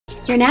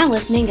You're now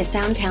listening to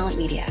Sound Talent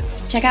Media.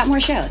 Check out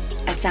more shows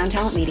at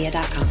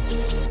soundtalentmedia.com.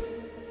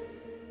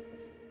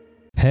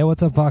 Hey,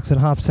 what's up, Vox and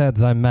Hops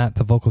heads? I'm Matt,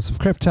 the vocals of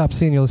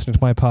Cryptopsy, and you're listening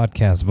to my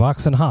podcast,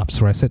 Vox and Hops,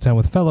 where I sit down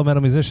with fellow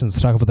metal musicians to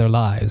talk about their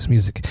lives,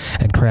 music,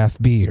 and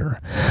craft beer.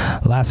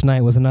 Last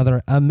night was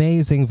another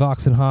amazing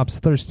Vox and Hops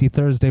Thirsty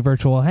Thursday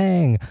virtual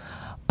hang.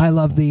 I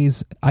love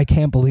these. I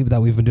can't believe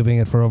that we've been doing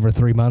it for over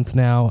 3 months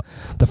now.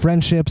 The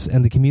friendships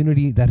and the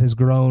community that has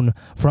grown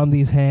from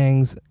these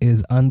hangs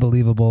is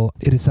unbelievable.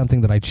 It is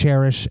something that I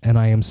cherish and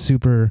I am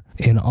super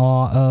in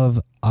awe of.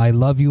 I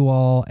love you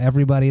all,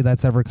 everybody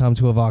that's ever come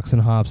to a Vox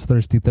and Hops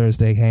Thirsty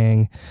Thursday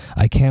hang.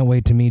 I can't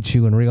wait to meet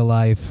you in real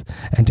life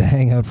and to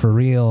hang out for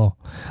real.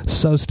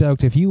 So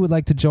stoked. If you would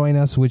like to join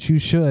us, which you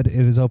should, it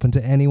is open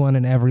to anyone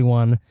and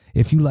everyone.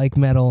 If you like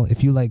metal,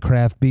 if you like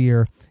craft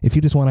beer, if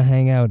you just want to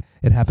hang out,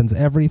 it happens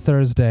every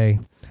Thursday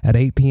at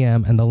 8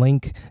 p.m. and the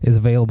link is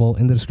available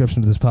in the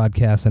description of this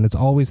podcast, and it's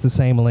always the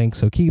same link,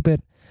 so keep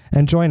it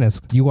and join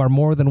us. You are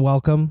more than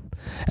welcome,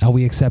 and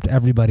we accept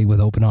everybody with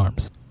open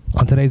arms.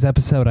 On today's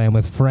episode, I am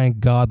with Frank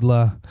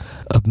Godla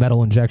of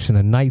Metal Injection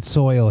and Night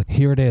Soil.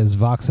 Here it is,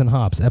 Vox and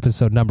Hops,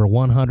 episode number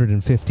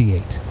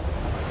 158.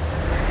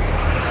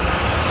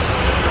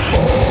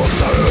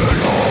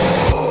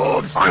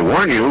 I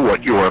warn you,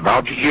 what you are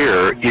about to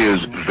hear is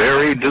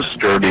very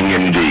disturbing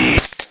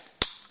indeed.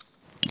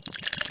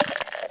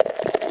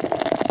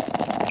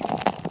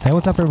 Hey,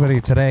 what's up, everybody?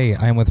 Today,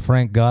 I am with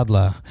Frank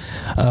Godla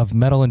of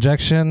Metal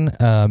Injection,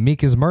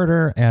 Meek is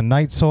Murder, and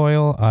Night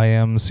Soil. I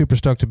am super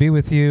stoked to be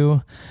with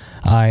you.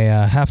 I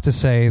have to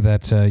say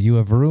that you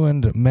have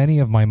ruined many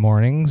of my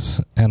mornings,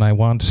 and I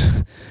want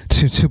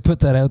to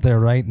put that out there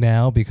right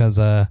now because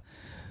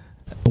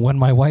when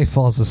my wife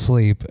falls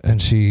asleep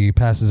and she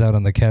passes out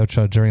on the couch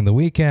during the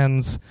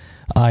weekends,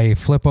 I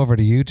flip over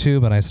to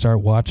YouTube and I start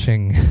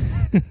watching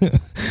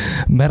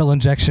Metal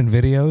Injection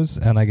videos,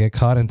 and I get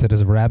caught into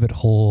this rabbit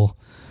hole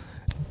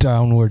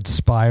downward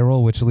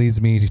spiral, which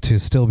leads me to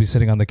still be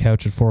sitting on the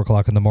couch at 4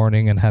 o'clock in the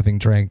morning and having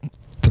drank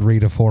 3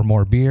 to 4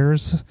 more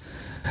beers.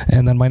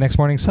 And then my next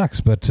morning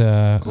sucks, but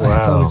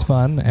It's always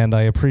fun, and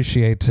I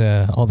appreciate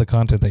all the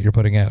content that you're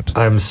putting out.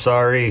 I'm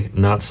sorry,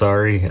 not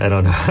sorry. I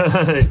don't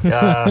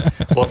know.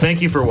 Well,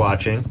 thank you for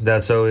watching.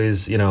 That's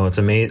always, it's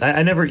amazing.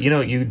 I never,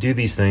 you do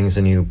these things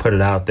and you put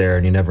it out there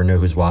and you never know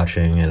who's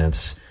watching, and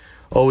it's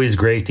always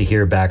great to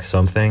hear back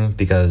something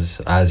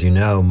because, as you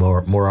know,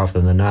 more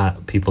often than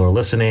not, people are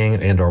listening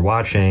and or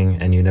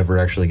watching, and you never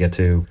actually get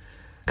to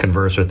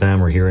converse with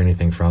them or hear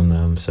anything from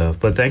them. So,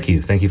 but thank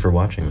you for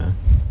watching, man.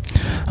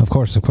 Of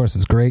course,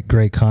 it's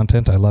great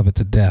content. I love it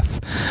to death.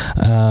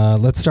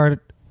 Let's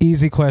start.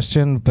 Easy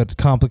question, but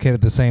complicated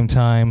at the same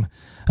time.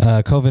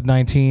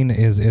 COVID-19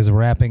 is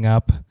wrapping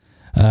up.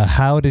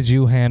 How did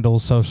you handle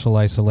social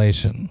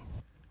isolation?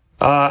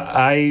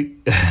 To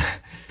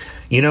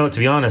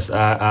be honest,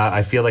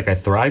 I feel like I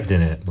thrived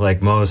in it.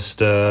 Like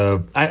most,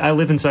 I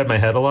live inside my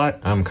head a lot.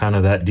 I'm kind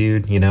of that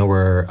dude,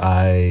 where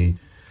I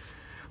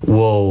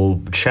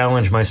will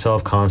challenge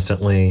myself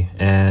constantly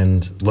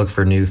and look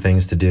for new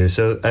things to do.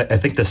 So I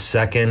think the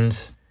second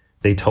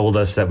they told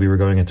us that we were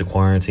going into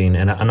quarantine,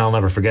 and I'll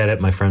never forget it,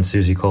 my friend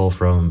Susie Cole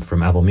from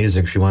Apple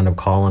Music, she wound up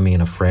calling me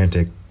in a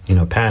frantic,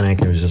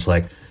 panic. It was just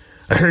like,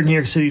 I heard New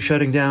York City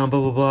shutting down,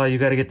 blah, blah, blah. You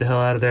got to get the hell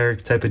out of there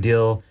type of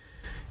deal.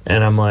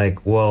 And I'm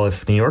like, well,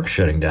 if New York's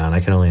shutting down, I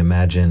can only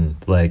imagine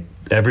like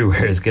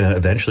everywhere is going to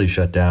eventually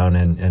shut down.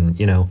 And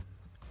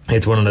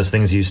it's one of those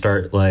things you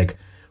start like,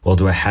 well,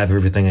 do I have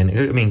everything? I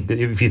mean,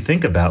 if you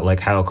think about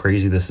like how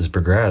crazy this has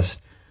progressed,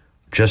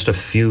 just a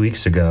few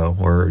weeks ago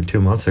or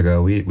 2 months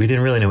ago, we didn't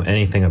really know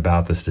anything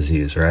about this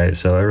disease, right?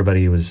 So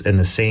everybody was in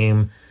the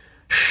same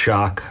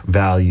shock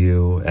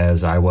value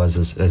as I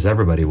was, as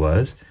everybody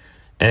was.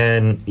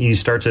 And you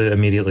start to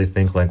immediately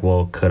think like,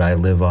 well, could I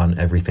live on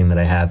everything that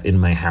I have in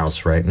my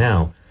house right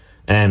now?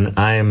 And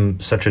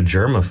I'm such a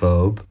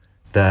germaphobe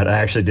that I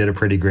actually did a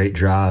pretty great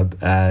job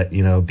at,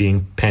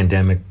 being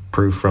pandemic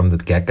proof from the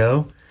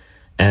get-go.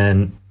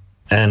 And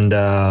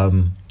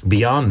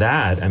beyond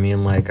that, I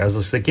mean, like, I was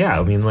just like,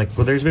 well,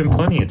 there's been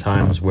plenty of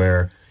times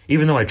where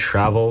even though I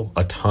travel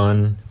a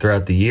ton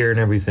throughout the year and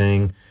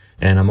everything,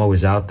 and I'm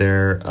always out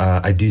there,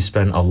 I do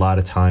spend a lot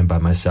of time by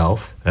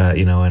myself,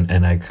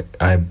 and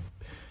I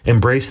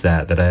embrace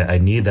that I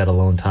need that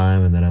alone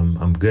time, and that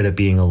I'm good at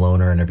being a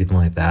loner and everything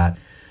like that.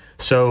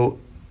 So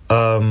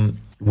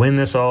when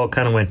this all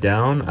kind of went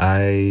down,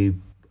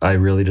 I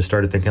really just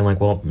started thinking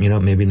like, well,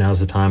 maybe now's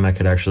the time I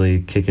could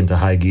actually kick into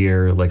high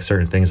gear, like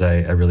certain things I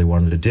really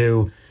wanted to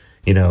do,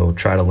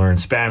 try to learn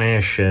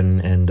Spanish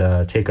and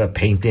take up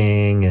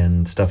painting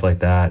and stuff like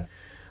that.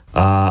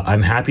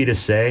 I'm happy to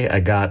say I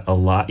got a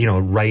lot,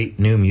 write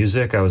new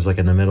music. I was like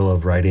in the middle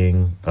of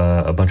writing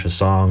a bunch of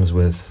songs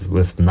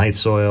with Night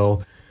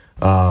Soil.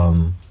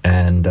 I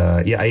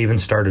even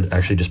started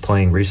actually just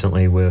playing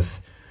recently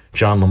with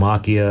John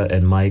Lamacchia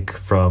and Mike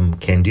from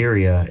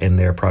Candiria in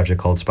their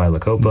project called Spy La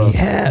Copa.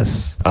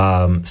 Yes.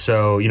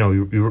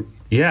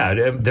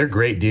 They're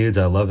great dudes.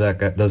 I love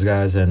those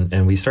guys.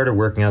 And we started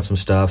working out some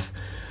stuff.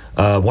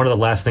 one of the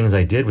last things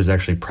I did was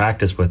actually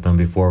practice with them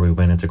before we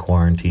went into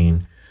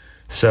quarantine.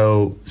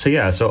 So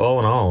all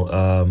in all,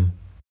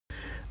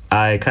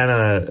 I kind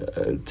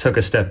of took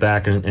a step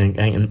back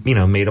and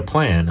made a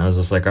plan. I was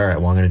just like, all right,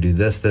 well, I'm going to do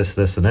this, this,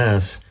 this, and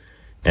this.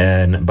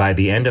 And by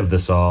the end of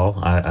this all,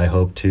 I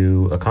hope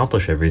to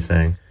accomplish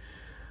everything.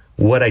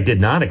 What I did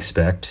not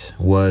expect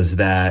was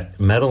that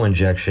Metal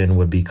Injection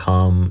would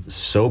become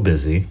so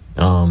busy,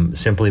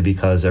 simply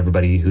because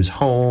everybody who's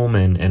home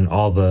and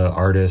all the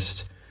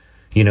artists,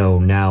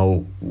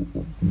 now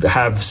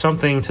have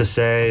something to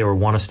say or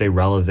want to stay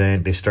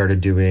relevant. They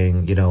started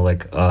doing,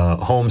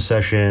 home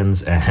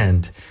sessions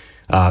and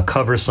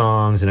cover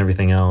songs and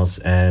everything else.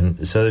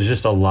 And so there's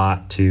just a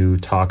lot to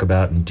talk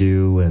about and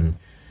do. And,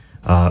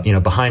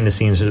 behind the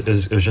scenes, it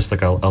was just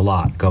like a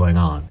lot going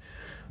on.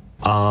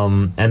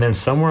 And then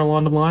somewhere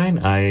along the line,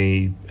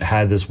 I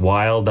had this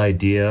wild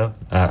idea.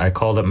 I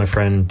called up my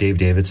friend Dave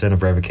Davidson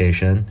of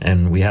Revocation,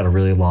 and we had a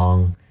really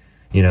long,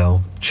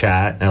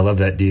 chat. And I love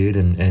that dude.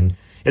 And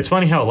it's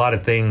funny how a lot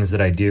of things that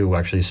I do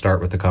actually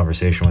start with a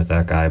conversation with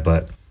that guy.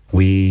 But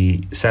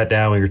we sat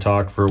down, we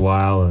talked for a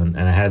while, and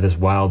I had this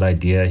wild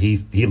idea.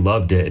 He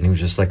loved it, and he was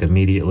just like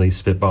immediately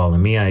spitballing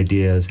me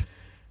ideas.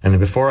 And then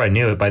before I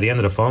knew it, by the end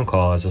of the phone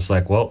call, I was just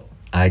like, well,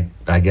 I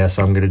guess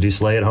I'm going to do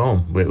Slay at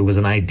Home. It was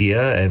an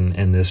idea,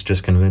 and this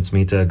just convinced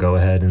me to go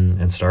ahead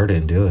and start it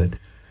and do it.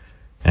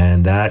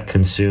 And that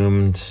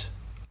consumed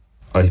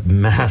a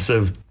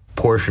massive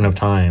portion of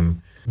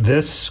time.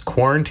 This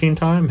quarantine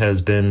time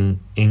has been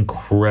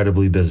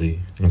incredibly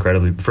busy,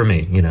 for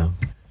me,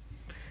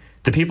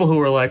 The people who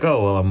were like,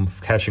 oh, well, I'm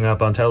catching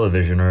up on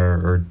television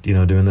or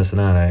doing this and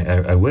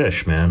that, I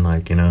wish, man,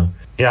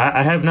 Yeah,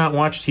 I have not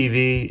watched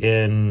TV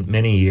in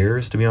many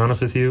years, to be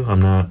honest with you.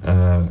 I'm not,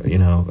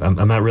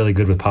 I'm not really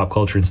good with pop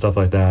culture and stuff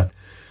like that.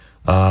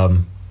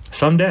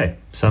 Someday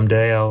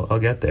I'll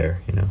get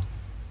there,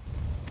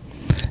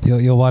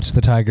 You'll watch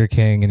The Tiger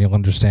King and you'll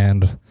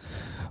understand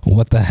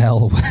what the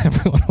hell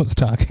everyone was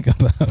talking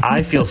about.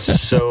 I feel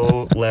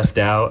so left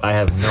out. I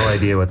have no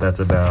idea what that's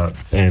about,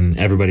 and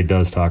everybody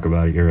does talk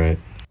about it. You're right.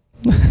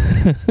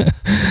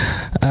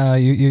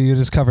 You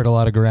just covered a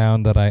lot of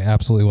ground that I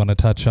absolutely want to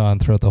touch on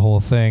throughout the whole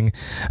thing.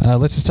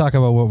 Let's just talk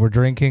about what we're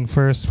drinking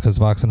first, because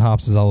Vox and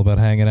Hops is all about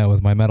hanging out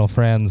with my metal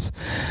friends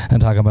and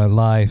talking about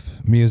life,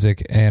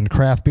 music, and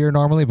craft beer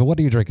normally. But what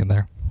are you drinking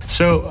there?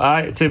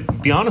 So, to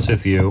be honest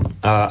with you,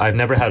 I've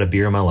never had a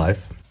beer in my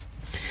life.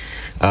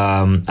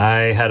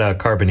 I had a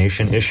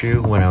carbonation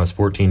issue when I was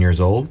 14 years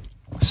old,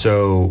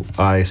 so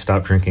I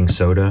stopped drinking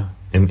soda.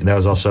 And that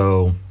was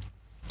also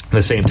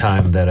the same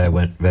time that I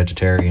went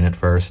vegetarian at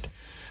first.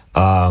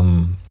 So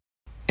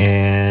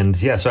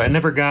I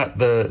never got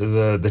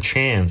the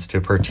chance to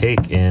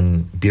partake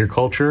in beer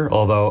culture,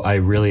 although I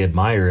really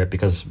admire it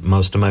because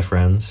most of my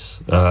friends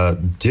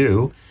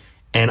do.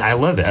 And I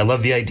love it. I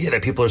love the idea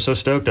that people are so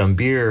stoked on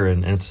beer,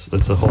 and it's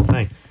the whole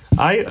thing.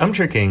 I'm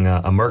drinking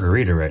a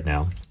margarita right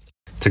now.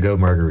 To-go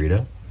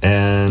margarita.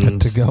 And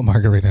to-go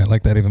margarita. I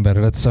like that even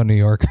better. That's so New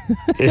York.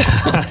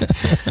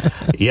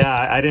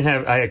 Yeah,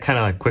 I kind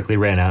of quickly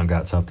ran out and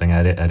got something.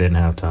 I didn't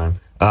have time.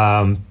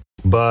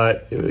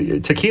 But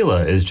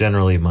tequila is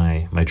generally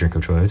my drink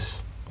of choice.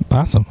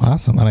 Awesome.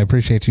 And I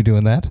appreciate you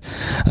doing that.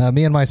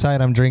 Me on my side,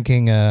 I'm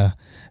drinking a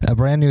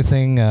brand new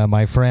thing.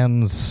 My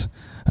friends,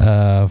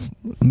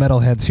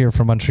 metalheads here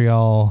from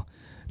Montreal,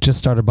 just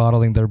started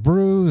bottling their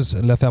brews,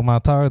 Le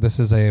Fermenteur.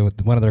 This is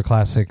one of their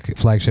classic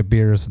flagship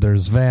beers.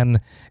 There's Ven.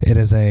 It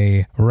is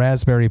a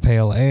raspberry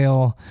pale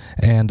ale,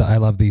 and I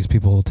love these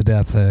people to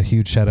death. A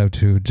huge shout out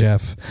to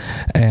Jeff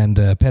and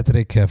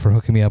Patrick for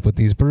hooking me up with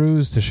these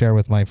brews to share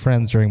with my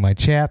friends during my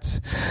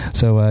chats.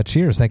 So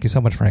cheers. Thank you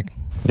so much, Frank.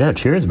 Yeah,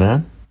 cheers,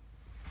 man.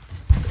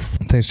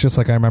 It tastes just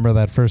like I remember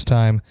that first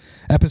time.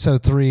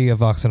 Episode 3 of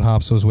Vox and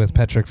Hops was with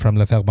Patrick from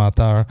Le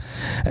Fermenteur,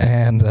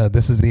 and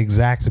this is the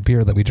exact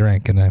beer that we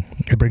drank, and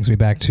it brings me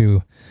back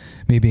to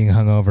me being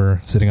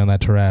hungover, sitting on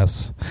that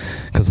terrace,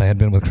 because I had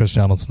been with Chris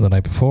Donaldson the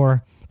night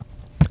before,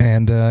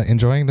 and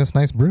enjoying this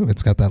nice brew.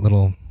 It's got that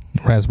little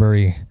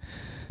raspberry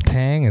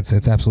tang. It's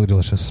absolutely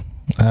delicious.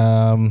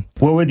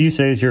 What would you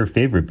say is your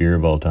favorite beer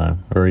of all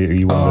time? Or are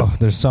you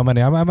there's so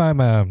many. I'm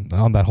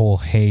on that whole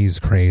haze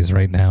craze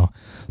right now.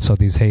 So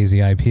these hazy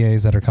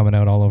IPAs that are coming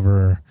out all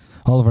over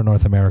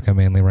North America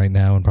mainly right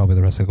now, and probably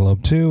the rest of the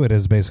globe too. It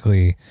is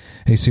basically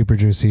a super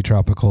juicy,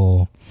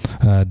 tropical,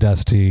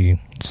 dusty,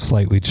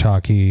 slightly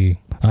chalky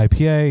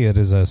IPA. It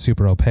is a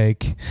super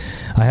opaque.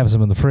 I have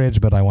some in the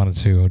fridge, but I wanted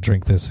to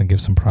drink this and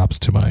give some props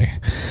to my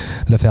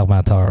Le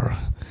Fermenteur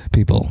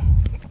people.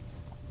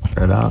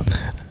 Right on.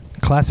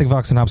 Classic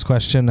Vox and Hops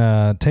question.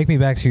 Take me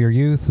back to your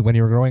youth when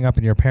you were growing up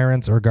in your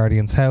parents' or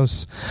guardian's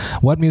house.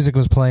 What music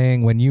was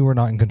playing when you were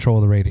not in control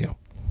of the radio?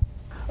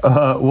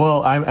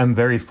 Well, I'm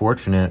very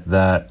fortunate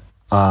that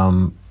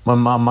my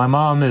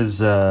mom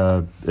is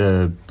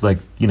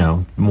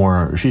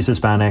more. She's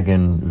Hispanic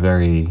and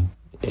very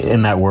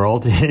in that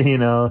world,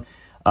 and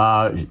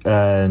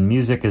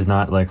music is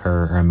not like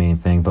her main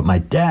thing. But my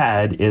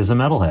dad is a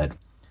metalhead.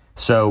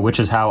 So, which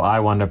is how I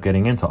wound up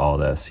getting into all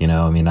this.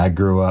 I mean, I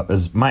grew up,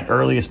 as my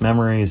earliest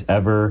memories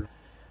ever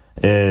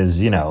is,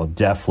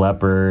 Def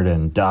Leppard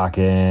and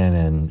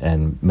Dokken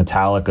and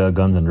Metallica,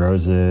 Guns N'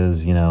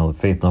 Roses,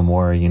 Faith No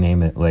More, you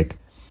name it. Like,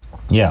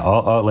 yeah,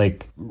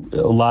 like a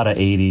lot of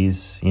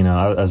 80s.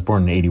 I was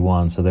born in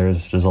 81, so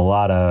there's a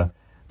lot of,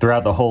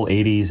 throughout the whole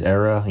 80s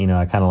era,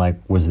 I kind of like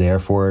was there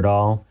for it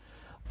all.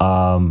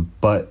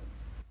 But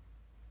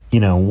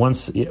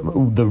once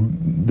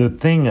the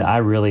thing that I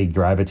really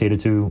gravitated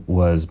to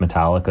was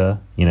Metallica,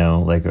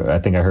 like I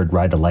think I heard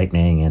Ride the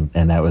Lightning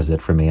and that was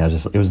it for me.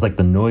 It was like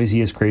the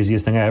noisiest,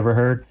 craziest thing I ever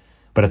heard.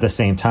 But at the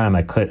same time,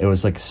 it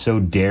was like so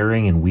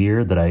daring and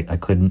weird that I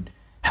couldn't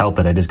help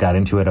it. I just got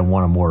into it and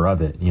wanted more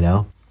of it,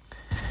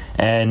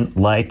 And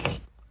like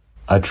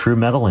a true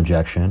metal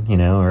injection,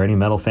 or any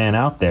metal fan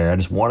out there, I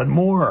just wanted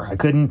more. I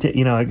couldn't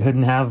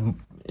have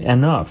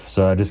enough.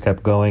 So I just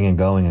kept going and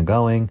going and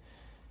going.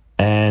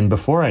 And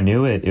before I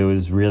knew it, it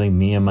was really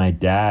me and my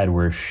dad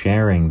were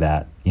sharing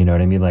that. You know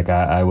what I mean? Like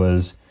I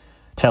was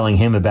telling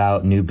him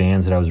about new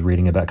bands that I was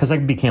reading about because I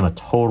became a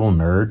total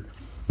nerd.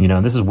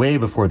 This is way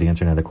before the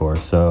internet, of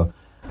course. So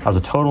I was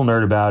a total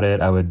nerd about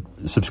it. I would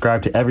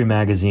subscribe to every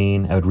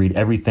magazine. I would read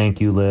every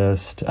thank you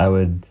list. I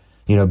would,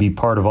 be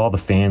part of all the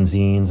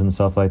fanzines and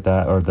stuff like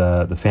that, or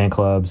the fan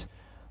clubs.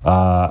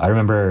 I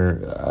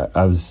remember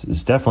I was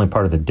definitely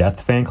part of the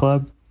Death fan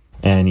club.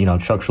 And,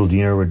 Chuck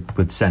Schuldiner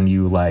would send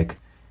you like,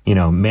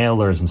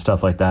 mailers and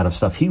stuff like that of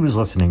stuff he was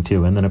listening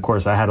to. And then, of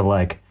course, I had to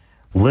like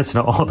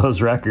listen to all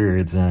those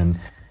records. And,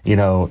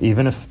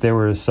 even if there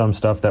was some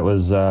stuff that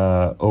was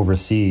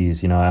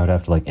overseas, I would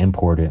have to like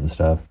import it and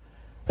stuff.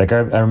 Like I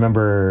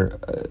remember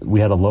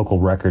we had a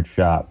local record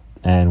shop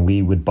and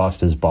we would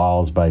bust his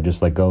balls by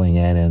just like going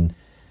in and,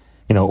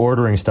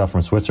 ordering stuff from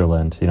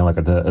Switzerland. Like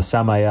a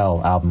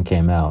Samael album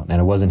came out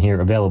and it wasn't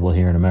available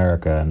here in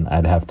America, and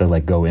I'd have to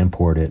like go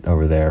import it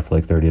over there for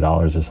like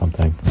 $30 or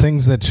something.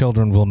 Things that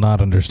children will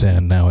not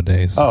understand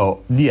nowadays.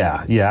 Oh,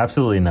 yeah,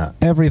 absolutely not.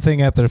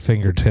 Everything at their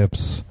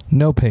fingertips.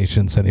 No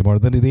patience anymore.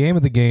 The aim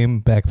of the game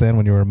back then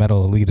when you were a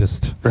metal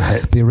elitist,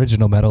 right? The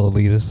original metal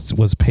elitist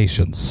was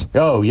patience.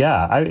 Oh,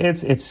 yeah.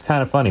 It's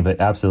kind of funny,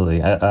 but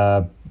absolutely.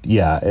 I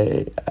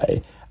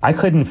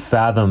couldn't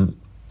fathom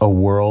a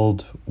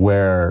world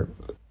where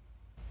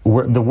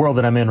the world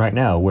that I'm in right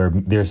now, where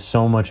there's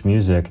so much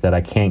music that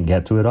I can't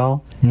get to it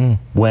all.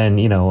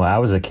 When, I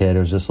was a kid, it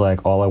was just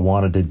like all I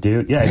wanted to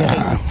do.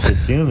 Yeah, I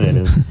assume it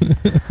is.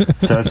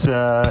 So it's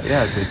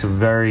a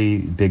very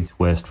big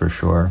twist for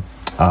sure.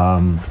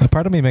 A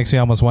part of me makes me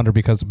almost wonder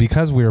because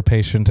we were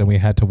patient and we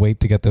had to wait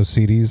to get those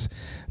CDs,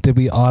 did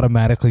we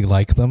automatically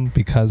like them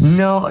because...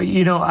 No,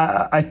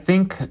 I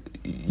think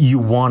you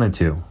wanted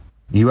to.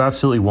 You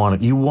absolutely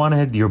wanted. You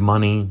wanted your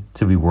money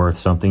to be worth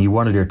something. You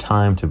wanted your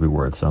time to be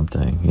worth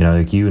something.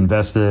 Like you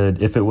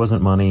invested. If it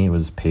wasn't money, it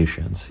was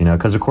patience.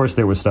 Because of course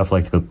there was stuff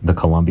like the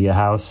Columbia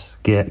House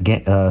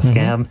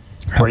scam,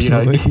 where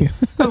Absolutely.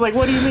 I was like,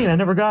 "What do you mean? I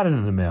never got it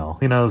in the mail."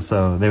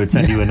 So they would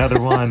send you another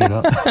one. Yeah,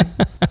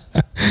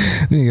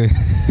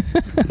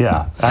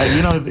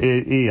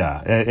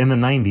 in the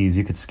 90s,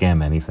 you could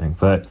scam anything,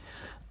 but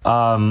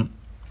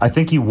I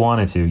think you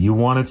wanted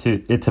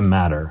it to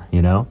matter.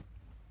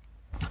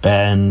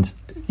 And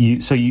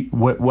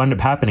what ended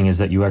up happening is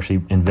that you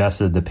actually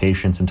invested the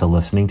patience into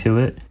listening to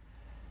it.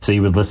 So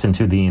you would listen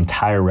to the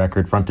entire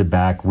record front to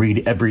back,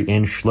 read every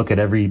inch, look at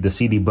the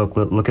CD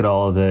booklet, look at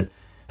all of it,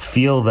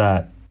 feel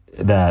that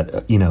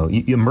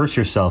you immerse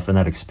yourself in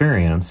that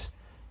experience,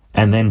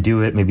 and then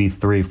do it maybe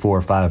 3,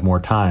 4, 5 more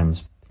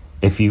times.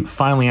 If you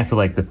finally, after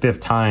like the 5th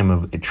time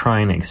of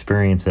trying to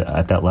experience it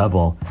at that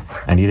level,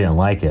 and you didn't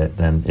like it,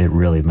 then it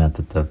really meant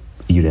that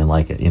you didn't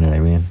like it. You know what I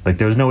mean? Like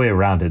there was no way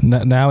around it.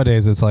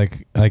 Nowadays, it's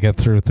like I get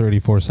through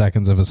 34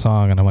 seconds of a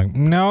song and I'm like,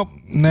 nope,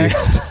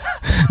 next.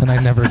 And I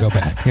never go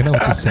back. Which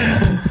is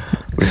sad.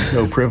 We're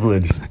so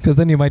privileged. Because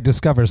then you might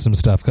discover some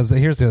stuff. Because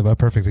here's a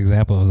perfect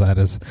example of that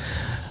is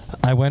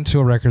I went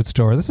to a record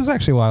store. This is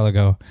actually a while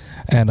ago.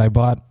 And I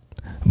bought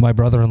my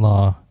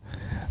brother-in-law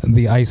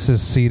the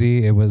ISIS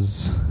CD. It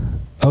was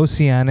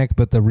Oceanic,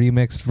 but the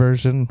remixed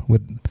version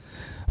with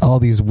all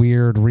these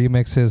weird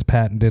remixes.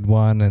 Patton did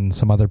one and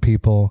some other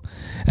people,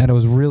 and it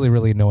was really,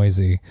 really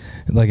noisy.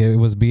 Like it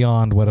was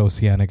beyond what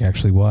Oceanic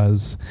actually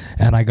was.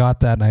 And I got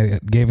that and I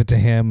gave it to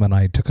him and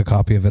I took a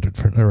copy of it,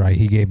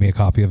 he gave me a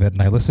copy of it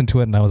and I listened to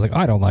it and I was like,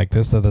 I don't like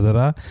this,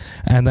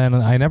 And then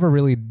I never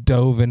really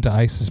dove into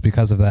ISIS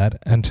because of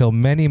that until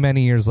many,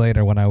 many years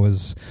later when I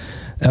was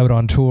out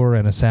on tour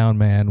and a sound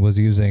man was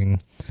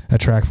using a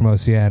track from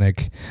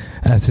Oceanic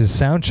as his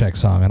sound check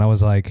song. And I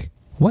was like,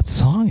 what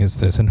song is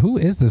this and who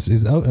is this?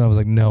 And I was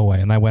like, no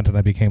way. And I went and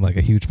I became like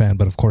a huge fan,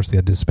 but of course they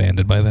had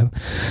disbanded by then.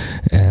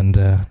 And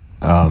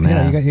oh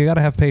man, you got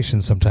to have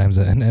patience sometimes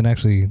and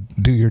actually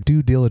do your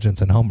due diligence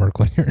and homework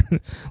when you're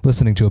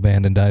listening to a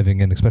band and diving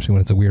in, especially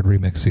when it's a weird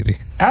remix CD.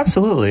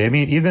 Absolutely. I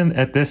mean, even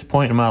at this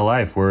point in my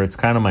life where it's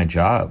kind of my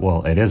job,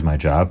 well, it is my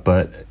job,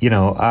 but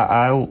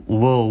I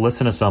will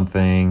listen to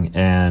something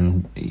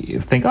and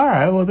think, all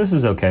right, well, this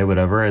is okay,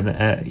 whatever.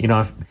 And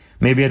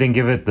maybe I didn't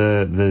give it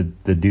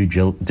the due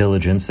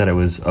diligence that it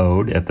was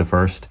owed at the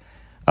first.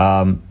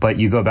 But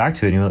you go back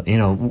to it, and you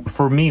know,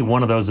 for me,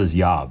 one of those is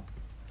Yob.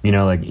 You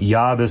know, like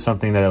Yob is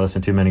something that I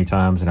listened to many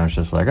times, and I was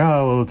just like,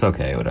 oh, well, it's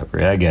okay,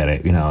 whatever. I get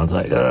it. You know, it's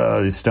like,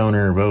 oh,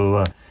 stoner, blah,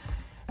 blah, blah.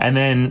 And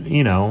then,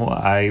 you know,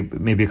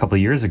 maybe a couple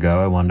of years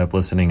ago, I wound up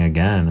listening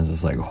again. It's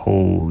just like,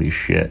 holy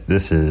shit,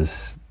 this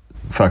is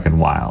fucking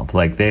wild.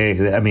 Like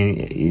I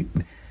mean,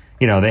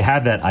 you know, they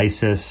have that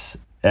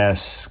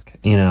ISIS-esque,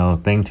 you know,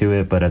 thing to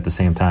it, but at the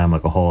same time,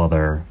 like a whole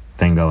other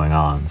thing going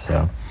on.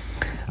 So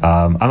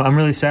I'm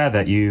really sad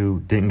that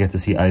you didn't get to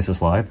see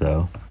ISIS live,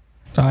 though.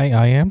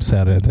 I am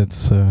sad.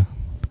 It's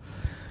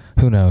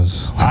who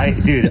knows?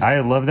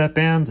 I love that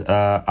band.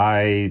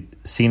 I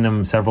seen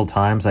them several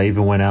times. I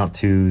even went out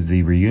to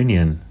the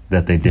reunion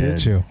that they did.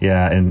 Did you?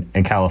 Yeah,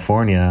 in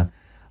California.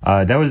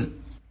 That was,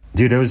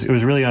 dude. It was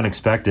really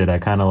unexpected. I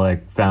kind of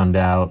like found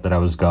out that I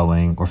was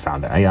going, or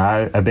found out.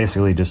 Yeah, I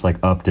basically just like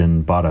upped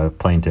and bought a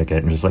plane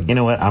ticket and just like, you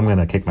know what, I'm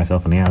gonna kick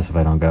myself in the ass if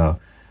I don't go.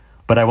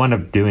 But I wound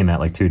up doing that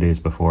like 2 days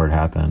before it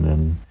happened,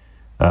 and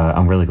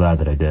I'm really glad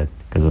that I did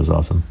because it was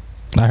awesome.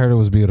 I heard it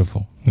was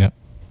beautiful. Yeah.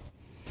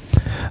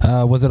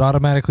 Was it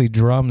automatically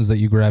drums that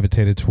you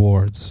gravitated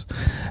towards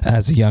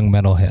as a young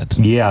metalhead?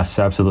 Yes,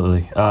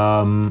 absolutely.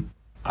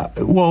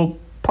 Well,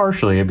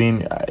 partially. I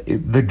mean,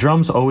 the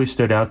drums always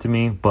stood out to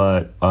me,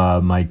 but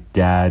my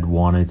dad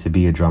wanted to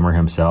be a drummer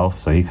himself,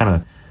 so he kind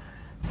of,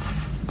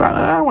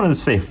 I don't want to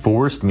say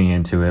forced me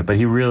into it, but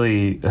he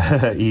really,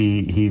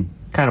 he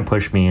kind of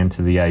pushed me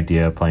into the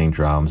idea of playing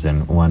drums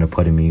and wanted to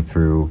put me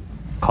through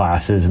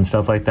classes and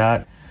stuff like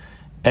that.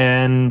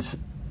 And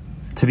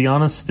to be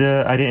honest,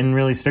 I didn't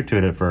really stick to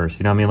it at first.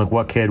 You know what I mean? Like,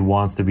 what kid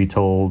wants to be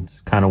told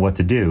kind of what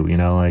to do? You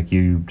know, like,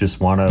 you just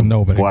want to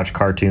watch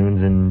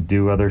cartoons and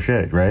do other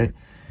shit, right?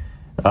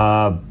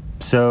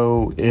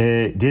 So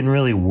it didn't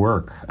really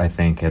work, I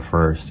think, at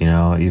first, you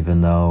know,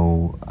 even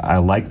though I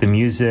liked the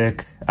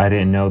music. I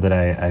didn't know that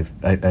I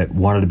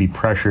wanted to be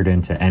pressured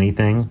into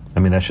anything.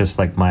 I mean, that's just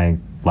like my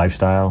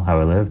lifestyle,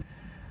 how I live.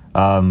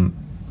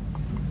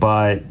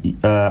 But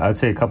I'd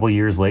say a couple of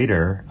years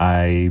later,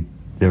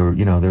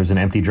 there was an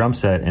empty drum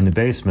set in the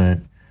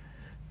basement,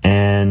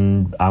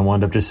 and I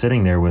wound up just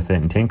sitting there with it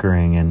and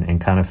tinkering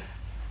and kind of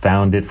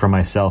found it for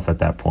myself at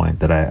that point,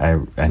 that I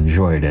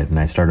enjoyed it, and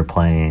I started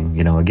playing,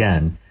 you know,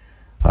 again.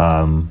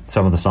 Some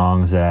of the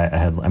songs that I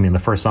had, I mean, the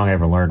first song I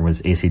ever learned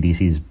was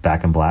AC/DC's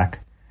Back in Black,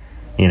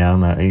 you know,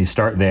 and you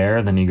start there,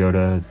 and then you go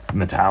to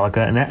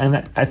Metallica,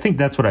 and I think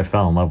that's what I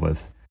fell in love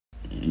with.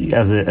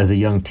 As a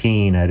young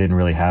teen, I didn't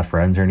really have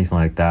friends or anything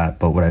like that,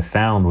 but what I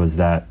found was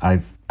that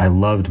I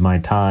loved my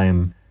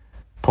time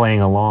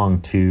playing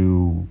along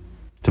to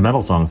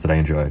metal songs that I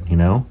enjoyed, you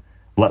know?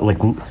 Like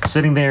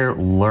sitting there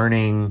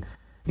learning,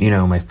 you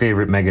know, my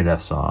favorite Megadeth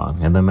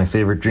song and then my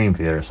favorite Dream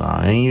Theater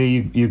song. And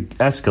you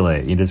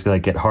escalate. You just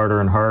like get harder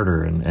and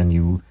harder, and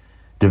you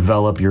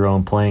develop your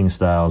own playing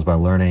styles by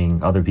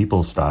learning other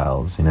people's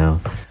styles, you know?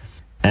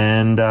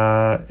 And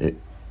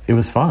it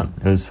was fun.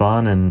 It was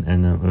fun,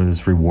 and it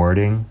was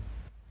rewarding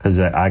because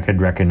I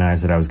could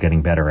recognize that I was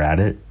getting better at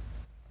it,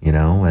 you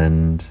know,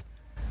 and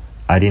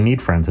I didn't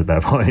need friends at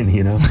that point,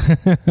 you know.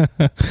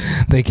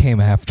 They came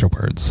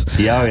afterwards.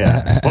 Yeah,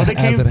 yeah. Well, they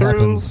came through.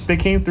 Happens. They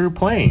came through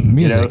playing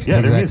music. You know? Yeah,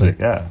 exactly. their music.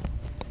 Yeah.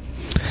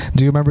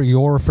 Do you remember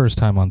your first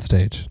time on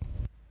stage?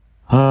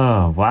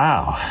 Oh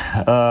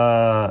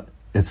wow!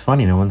 It's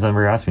funny. No one's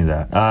ever asked me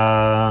that.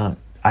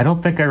 I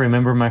don't think I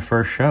remember my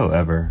first show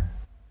ever.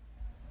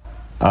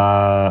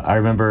 I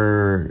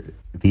remember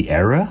the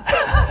era.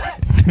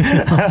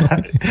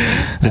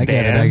 I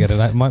get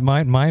it.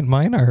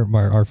 Mine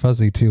are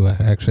fuzzy too.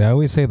 Actually, I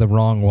always say the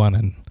wrong one,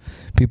 and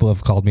people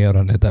have called me out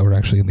on it that were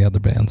actually in the other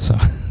band. So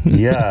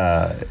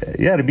yeah.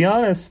 To be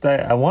honest,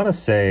 I want to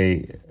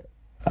say,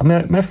 I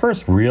mean, my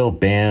first real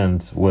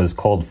band was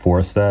called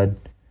Force Fed,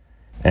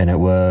 and it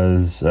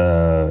was in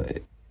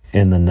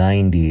the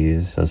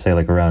 90s. I'd say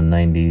like around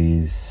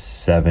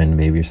 97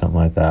 maybe, or something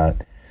like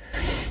that.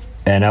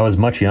 And I was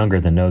much younger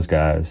than those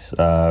guys.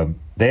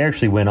 They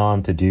actually went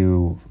on to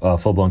do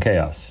Full Blown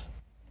Chaos.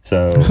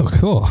 So, oh,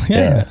 cool.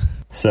 Yeah.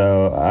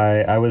 So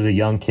I was a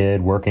young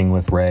kid working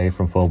with Ray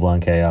from Full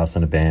Blown Chaos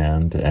in a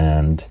band,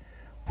 and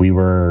we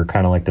were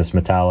kind of like this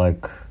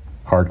metallic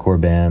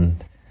hardcore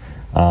band.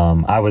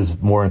 I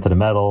was more into the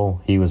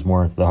metal. He was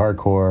more into the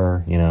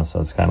hardcore, you know, so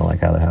it's kind of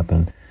like how that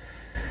happened.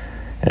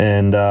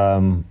 And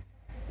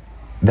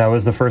that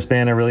was the first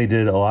band I really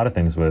did a lot of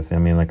things with. I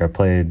mean, like I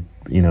played,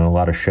 you know, a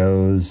lot of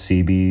shows,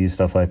 CB,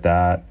 stuff like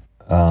that.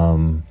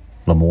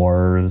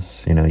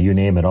 L'Amours, you know, you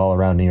name it, all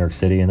around New York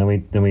City. And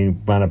then we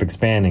wound up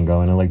expanding,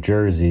 going to like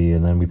Jersey,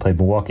 and then we played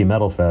Milwaukee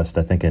Metal Fest,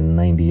 I think in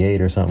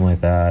 98 or something like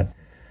that.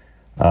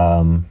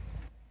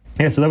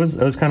 Yeah, so that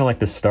was kind of like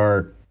the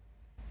start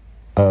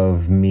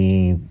of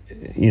me,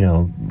 you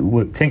know,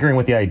 tinkering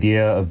with the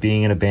idea of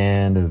being in a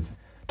band, of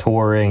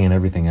touring and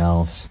everything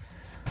else.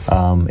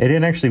 It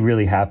didn't actually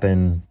really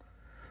happen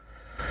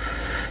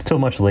till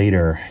much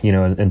later, you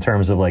know, in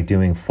terms of like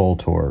doing full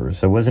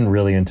tours. It wasn't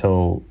really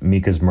until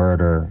Mika's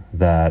Murder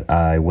that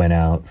I went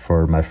out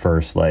for my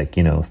first, like,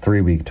 you know,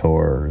 3-week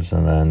tours.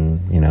 And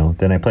then, you know,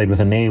 then I played with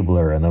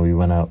Enabler, and then we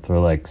went out for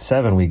like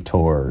 7-week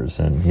tours.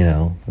 And, you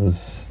know, it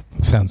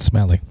sounds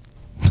smelly.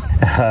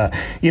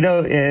 You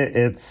know,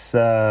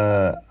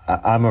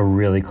 I'm a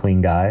really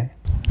clean guy.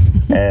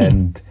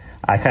 And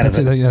I kind of...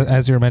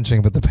 As you were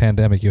mentioning about the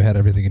pandemic, you had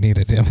everything you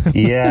needed.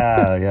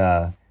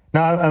 Yeah.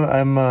 No,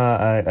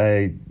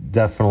 I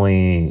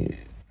definitely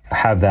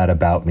have that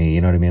about me.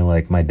 You know what I mean?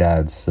 Like, my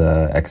dad's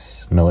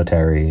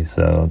ex-military,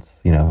 so it's,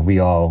 you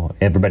know,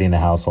 everybody in the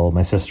household,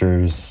 my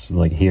sister's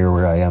like here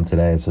where I am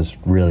today, is just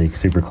really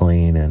super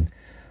clean, and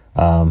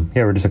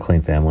yeah, we're just a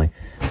clean family.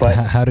 But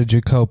how did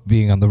you cope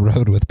being on the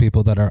road with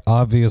people that are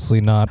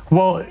obviously not?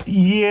 Well,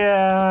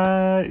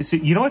 yeah. So,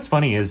 you know what's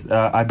funny is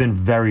I've been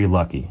very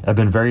lucky. I've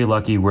been very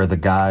lucky where the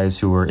guys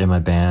who were in my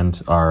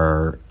band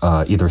are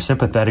either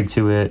sympathetic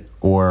to it,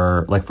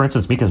 or, like, for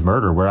instance, Mika's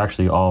Murder, we're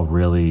actually all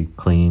really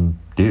clean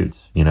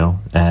dudes, you know,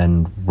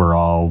 and we're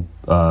all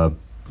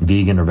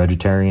vegan or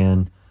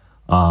vegetarian.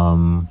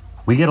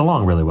 We get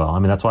along really well. I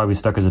mean, that's why we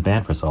stuck as a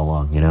band for so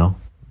long, you know,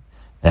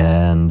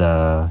 and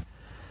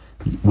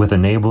with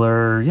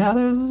Enabler, yeah,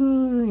 there's,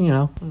 you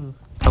know,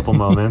 a couple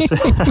moments.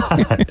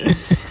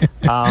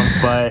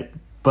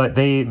 But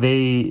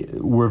they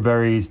were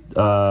very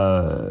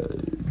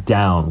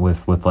down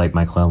with like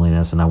my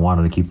cleanliness, and I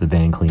wanted to keep the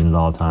band clean at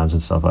all times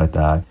and stuff like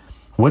that.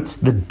 What's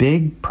the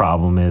big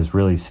problem is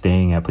really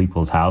staying at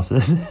people's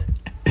houses.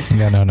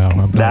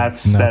 No.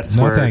 That's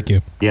where, thank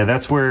you. Yeah,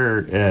 that's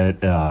where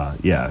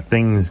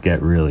things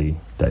get really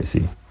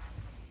dicey.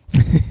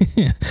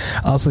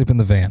 I'll sleep in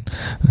the van.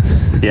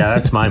 Yeah,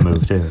 that's my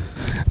move too.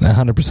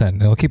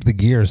 100%. It'll keep the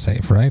gear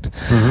safe, right?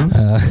 Mm-hmm.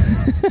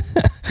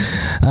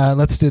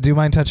 Do you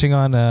mind touching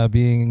on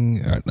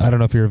being? I don't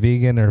know if you're a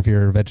vegan or if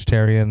you're a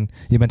vegetarian.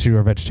 You mentioned you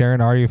were a vegetarian.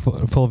 Are you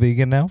full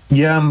vegan now?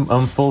 Yeah,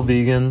 I'm full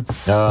vegan.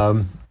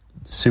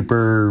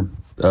 Super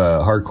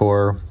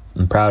hardcore.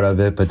 I'm proud of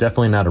it, but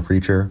definitely not a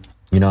preacher.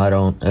 You know, I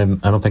don't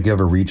think you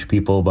ever reach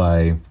people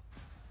by,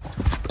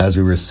 as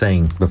we were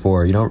saying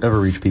before, you don't ever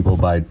reach people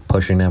by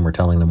pushing them or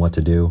telling them what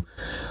to do.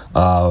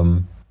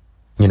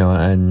 You know,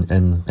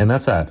 and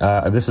that's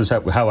that. This is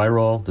how I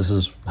roll. This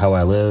is how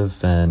I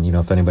live. And, you know,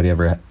 if anybody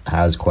ever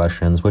has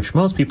questions, which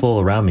most people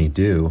around me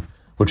do,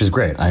 which is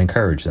great. I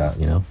encourage that,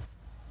 you know.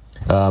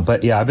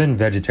 But yeah, I've been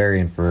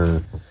vegetarian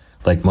for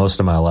like most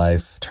of my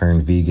life,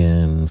 turned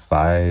vegan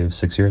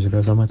 5-6 years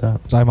ago, something like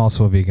that. I'm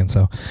also a vegan.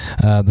 So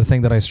the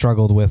thing that I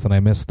struggled with and I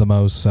missed the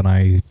most, and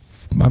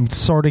I'm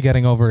sort of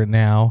getting over it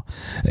now,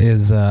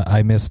 is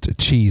I missed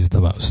cheese the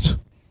most.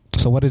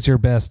 So what is your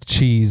best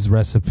cheese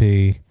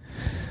recipe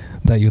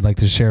that you'd like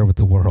to share with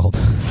the world?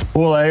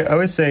 Well, I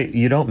always say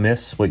you don't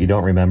miss what you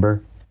don't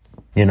remember,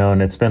 you know,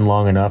 and it's been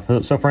long enough.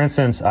 So, for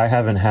instance, I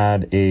haven't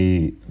had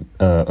a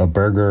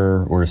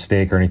burger or a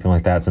steak or anything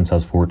like that since I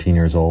was 14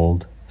 years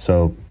old,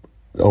 so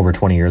over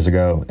 20 years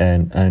ago.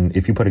 And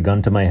if you put a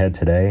gun to my head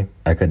today,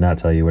 I could not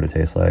tell you what it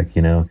tastes like,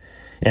 you know.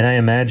 And I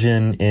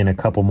imagine in a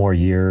couple more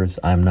years,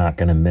 I'm not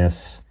going to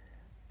miss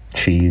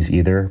cheese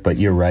either. But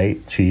you're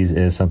right. Cheese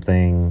is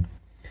something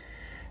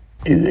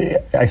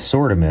I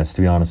sort of miss,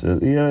 to be honest.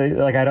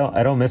 Like, I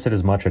don't miss it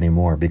as much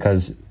anymore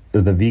because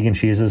the vegan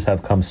cheeses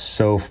have come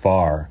so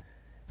far.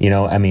 You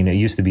know, I mean, it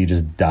used to be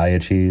just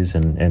diet cheese,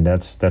 and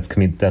that's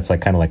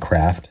like kind of like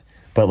Kraft.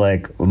 But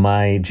like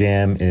my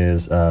jam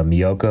is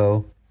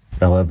Miyoko.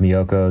 I love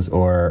Miyoko's,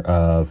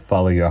 or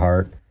Follow Your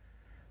Heart.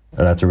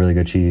 That's a really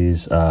good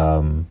cheese.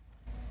 The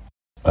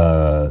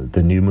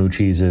Numu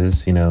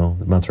cheeses, you know,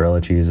 the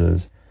mozzarella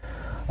cheeses.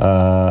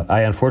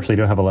 I unfortunately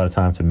don't have a lot of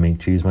time to make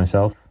cheese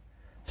myself,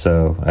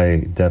 so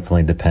I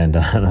definitely depend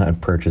on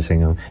purchasing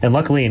them. And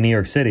luckily in New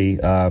York City,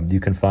 you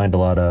can find a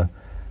lot of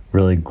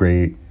really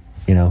great,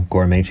 you know,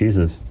 gourmet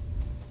cheeses.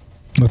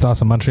 That's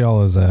awesome.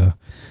 Montreal has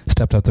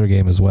stepped up their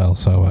game as well.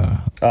 So,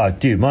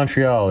 dude,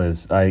 Montreal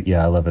is, I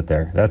love it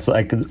there. That's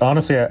like,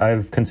 honestly,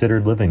 I've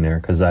considered living there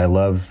because I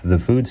love the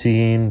food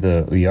scene,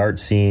 the art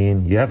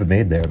scene. You have it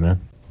made there, man.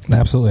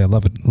 Absolutely. I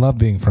love it. Love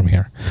being from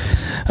here.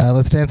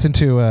 Let's dance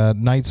into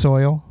Night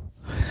Soil.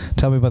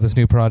 Tell me about this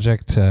new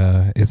project.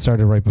 It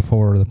started right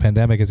before the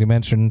pandemic, as you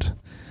mentioned.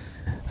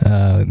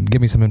 Give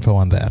me some info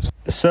on that.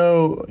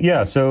 So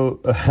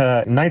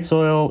Night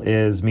Soil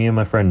is me and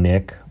my friend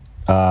Nick.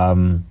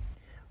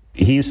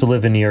 He used to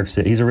live in New York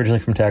City. He's originally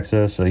from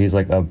Texas, so he's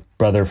like a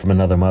brother from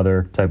another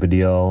mother type of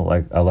deal.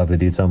 Like, I love the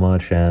dude so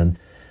much, and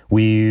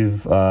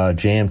we've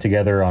jammed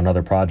together on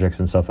other projects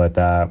and stuff like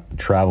that,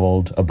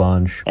 traveled a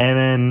bunch. And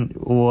then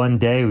one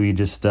day we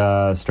just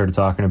started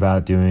talking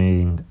about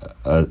doing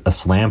a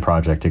slam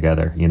project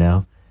together, you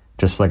know?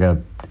 Just like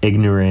a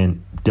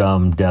ignorant,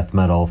 dumb death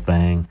metal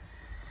thing.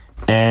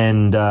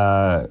 And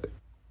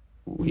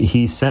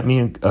he sent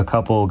me a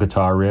couple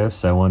guitar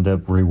riffs. I wound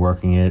up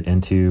reworking it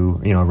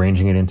into, you know,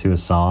 arranging it into a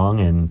song,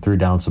 and threw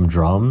down some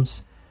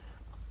drums.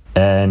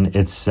 And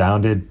it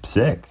sounded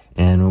sick.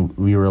 And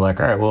we were like,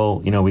 all right, well,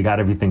 we got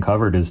everything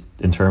covered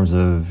in terms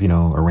of,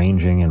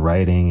 arranging and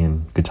writing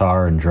and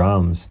guitar and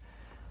drums.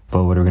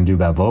 But what are we going to do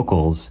about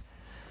vocals?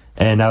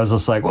 And I was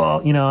just like,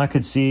 well, I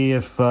could see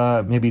if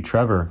maybe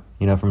Trevor,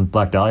 from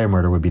Black Dahlia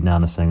Murder would be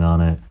down to sing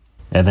on it.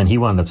 And then he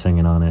wound up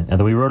singing on it. And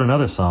then we wrote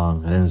another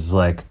song. And it was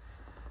like,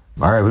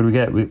 all right, who do we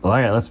get? All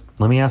right,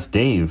 let me ask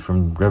Dave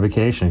from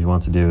Revocation if he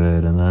wants to do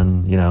it. And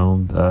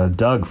then,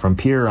 Doug from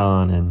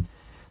Piron. And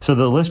so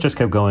the list just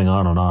kept going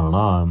on and on and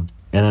on.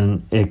 And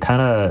then it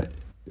kind of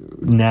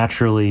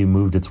naturally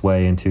moved its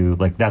way into,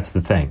 like, that's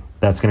the thing.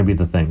 That's going to be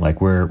the thing.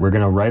 Like, we're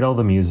going to write all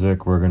the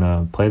music. We're going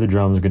to play the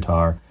drums and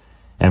guitar.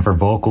 And for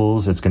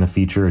vocals, it's going to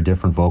feature a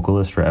different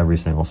vocalist for every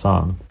single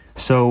song.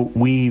 So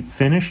we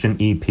finished an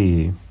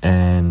EP,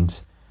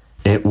 and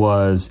it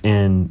was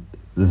in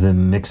the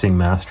mixing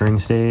mastering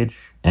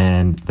stage.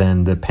 And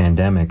then the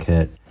pandemic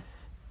hit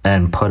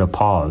and put a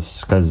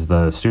pause because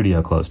the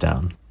studio closed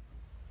down.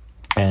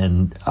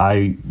 And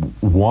I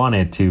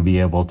wanted to be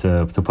able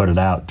to put it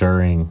out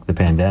during the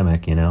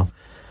pandemic,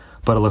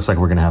 but it looks like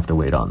we're going to have to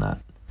wait on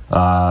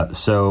that.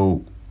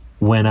 So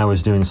when I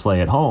was doing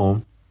Slay at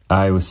Home,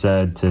 I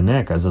said to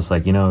Nick, I was just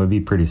like, it would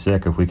be pretty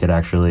sick if we could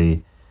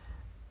actually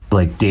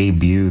like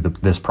debut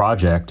this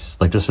project.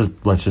 Like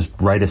let's just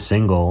write a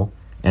single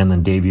and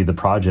then debut the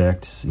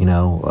project,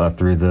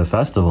 through the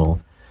festival.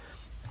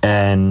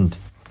 And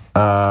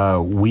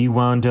we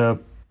wound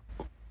up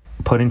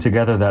putting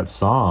together that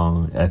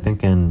song, I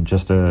think, in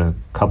just a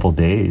couple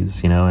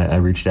days. I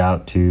reached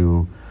out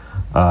to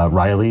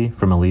Riley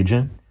from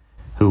Allegiant,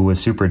 who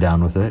was super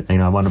down with it.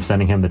 I wound up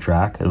sending him the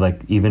track,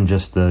 like even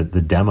just the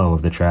demo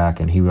of the track,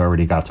 and he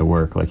already got to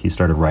work. Like he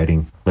started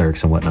writing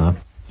lyrics and whatnot.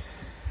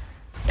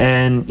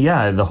 And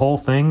yeah, the whole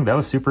thing, that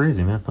was super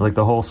easy, man. Like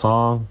the whole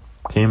song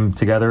came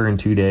together in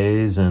 2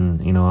 days, and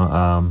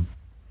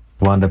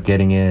wound up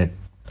getting it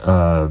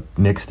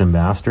mixed and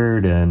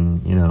mastered,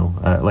 and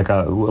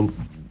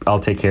I'll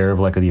take care of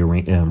like the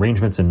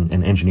arrangements and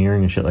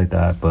engineering and shit like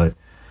that. But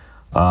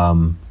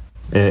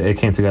it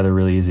came together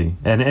really easy,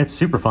 and it's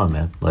super fun,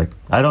 man. Like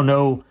I don't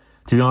know,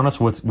 to be honest,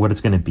 what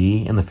it's going to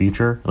be in the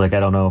future. Like I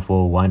don't know if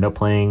we'll wind up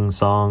playing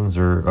songs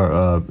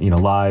or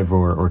live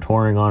or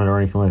touring on it or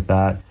anything like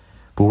that.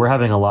 But we're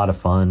having a lot of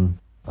fun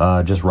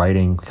just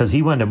writing, because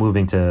he wound up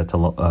moving to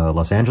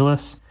Los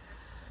Angeles.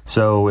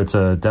 So it's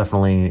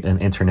definitely an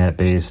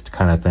internet-based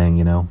kind of thing,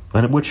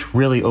 and which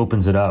really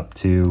opens it up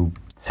to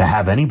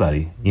have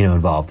anybody,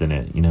 involved in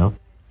it,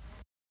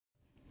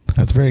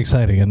 That's very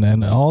exciting.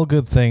 And all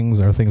good things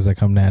are things that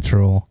come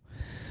natural.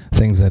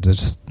 Things that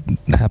just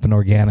happen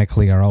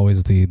organically are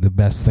always the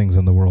best things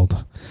in the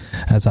world,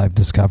 as I've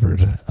discovered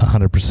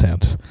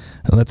 100%.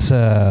 Let's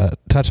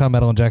touch on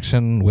Metal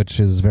Injection, which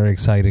is very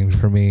exciting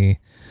for me.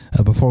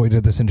 Before we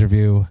did this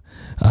interview,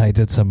 I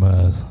did some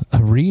a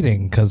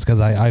reading because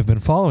I've been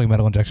following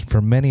Metal Injection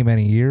for many,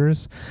 many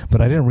years,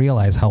 but I didn't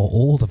realize how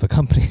old of a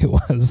company it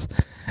was.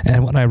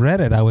 And when I read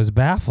it, I was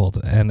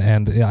baffled. And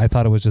I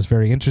thought it was just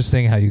very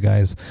interesting how you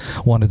guys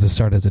wanted to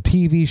start as a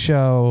TV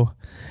show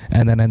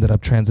and then ended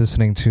up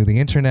transitioning to the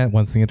internet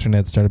once the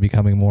internet started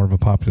becoming more of a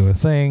popular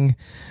thing.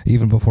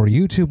 Even before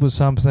YouTube was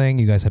something,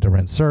 you guys had to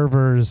rent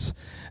servers,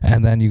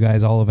 and then you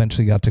guys all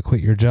eventually got to quit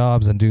your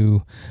jobs and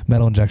do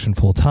Metal Injection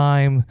full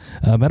time.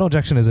 Metal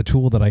Injection is a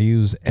tool that I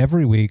use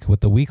every week with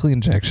the weekly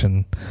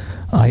injection.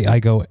 I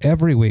go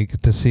every week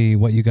to see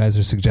what you guys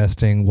are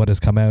suggesting, what has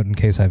come out in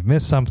case I've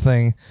missed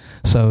something.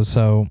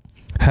 So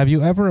have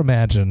you ever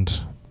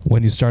imagined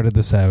when you started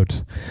this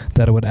out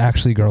that it would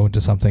actually grow into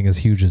something as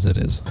huge as it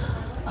is?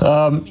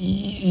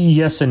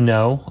 Yes and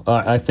no.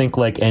 I think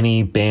like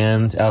any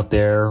band out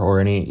there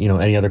or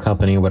any other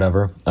company or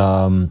whatever,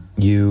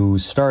 you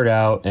start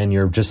out and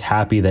you're just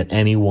happy that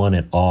anyone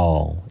at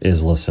all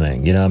is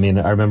listening.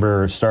 I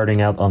remember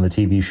starting out on the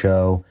TV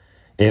show,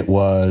 it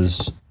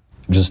was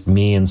just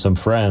me and some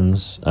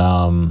friends,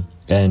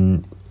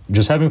 and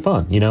just having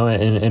fun,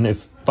 and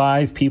if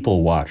 5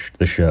 people watched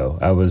the show,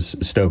 I was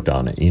stoked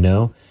on it,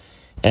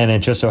 And it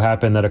just so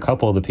happened that a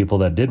couple of the people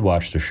that did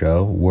watch the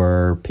show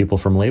were people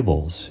from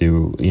labels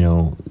who,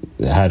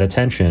 had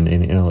attention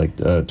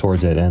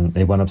towards it, and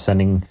they wound up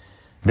sending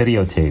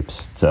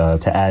videotapes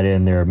to add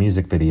in their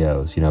music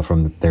videos,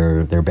 from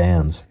their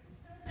bands,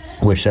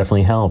 which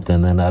definitely helped.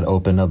 And then that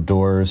opened up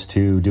doors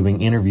to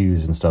doing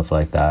interviews and stuff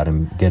like that,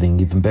 and getting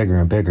even bigger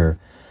and bigger.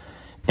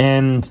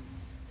 And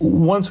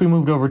once we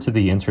moved over to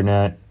the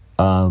internet,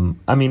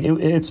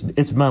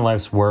 it's my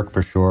life's work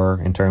for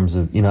sure, in terms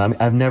of,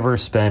 I've never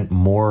spent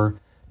more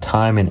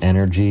time and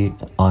energy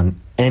on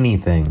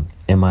anything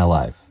in my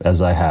life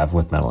as I have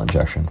with Metal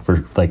Injection.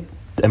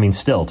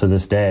 Still to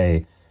this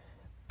day,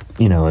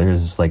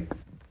 there's like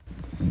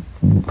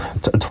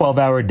a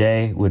 12-hour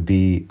day would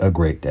be a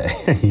great day,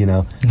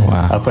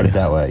 Wow. I'll put it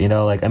that way.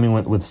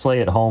 With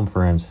Slay at Home,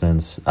 for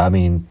instance,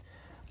 I'm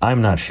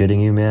not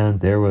shitting you, man.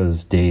 There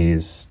was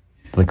days,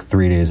 like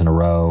 3 days in a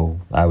row,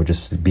 I would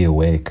just be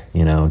awake,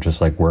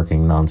 just like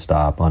working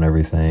nonstop on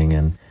everything.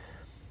 And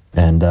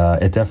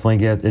it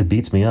definitely it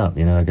beats me up,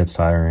 it gets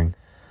tiring.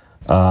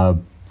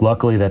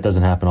 Luckily that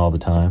doesn't happen all the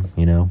time,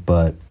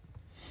 but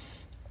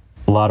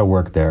A lot of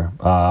work there.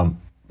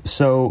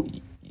 So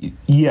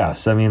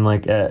yes, I mean,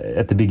 like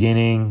at the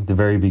beginning, the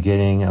very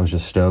beginning, I was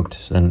just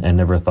stoked and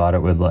never thought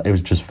it would. It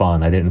was just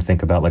fun. I didn't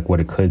think about like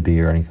what it could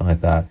be or anything like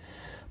that.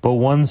 But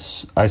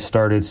once I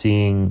started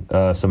seeing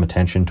some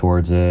attention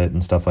towards it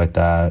and stuff like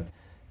that,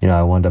 you know,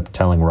 I wound up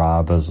telling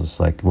Rob, I was just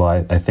like,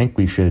 well, I think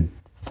we should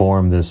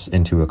form this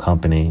into a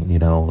company, you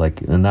know,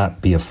 like, and not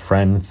be a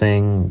friend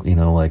thing, you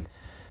know, like,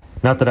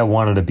 not that I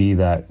wanted to be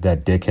that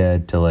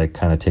dickhead to like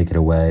kind of take it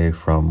away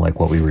from like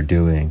what we were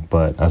doing,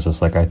 but I was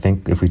just like, I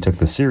think if we took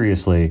this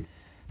seriously,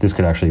 this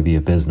could actually be a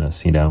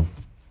business, you know?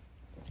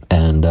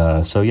 And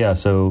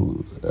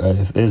so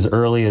as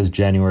early as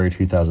January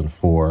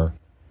 2004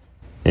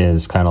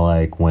 is kind of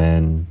like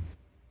when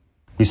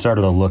we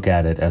started to look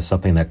at it as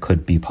something that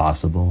could be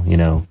possible, you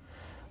know?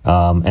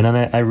 And then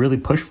I really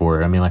pushed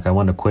for it. I mean, like I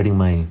wound up quitting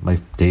my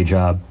day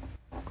job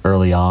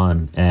early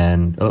on,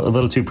 and a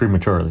little too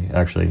prematurely,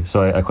 actually.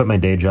 So I quit my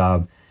day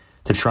job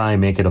to try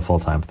and make it a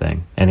full-time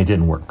thing, and it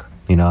didn't work.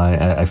 You know,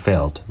 I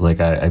failed.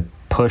 Like I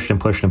pushed and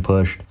pushed and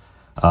pushed.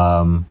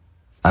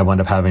 I wound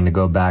up having to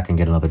go back and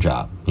get another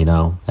job, you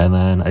know? And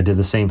then I did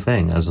the same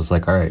thing. I was just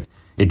like, all right,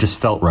 it just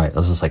felt right. I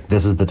was just like,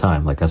 this is the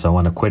time. Like, so I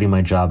wound up quitting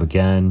my job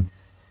again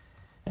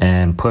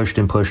and pushed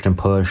and pushed and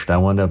pushed. I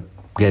wound up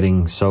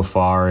getting so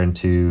far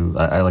into,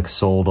 I like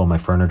sold all my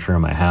furniture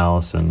in my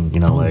house, and, you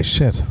know, holy like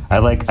shit.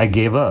 I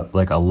gave up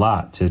like a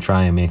lot to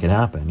try and make it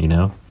happen, you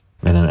know?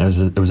 And then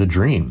it was a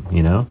dream,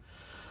 you know?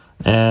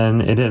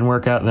 And it didn't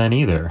work out then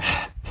either.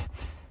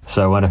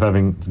 So I wound up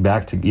having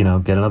back to, you know,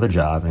 get another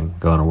job and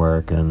go to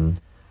work, and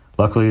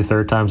luckily the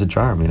third time's a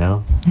charm, you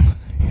know?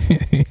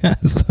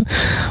 Yes.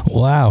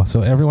 Wow.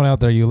 So everyone out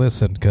there, you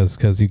listen,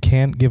 because you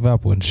can't give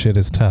up when shit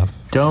is tough.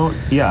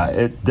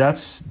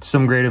 That's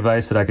some great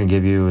advice that I can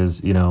give you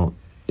is, you know,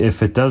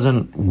 if it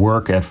doesn't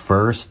work at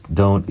first,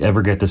 don't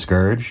ever get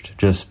discouraged.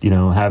 Just, you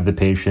know, have the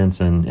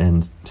patience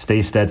and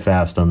stay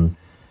steadfast on,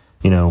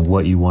 you know,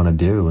 what you want to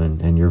do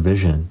and your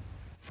vision.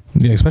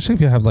 Yeah, especially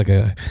if you have like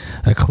a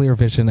clear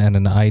vision and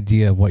an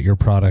idea of what your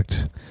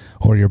product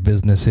or your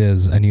business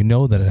is, and you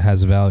know that it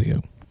has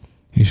value.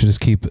 You should just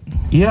keep it.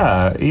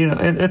 Yeah, you know,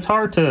 it's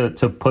hard to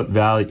put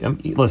value.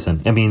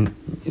 Listen, I mean,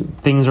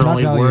 things are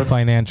only worth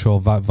financial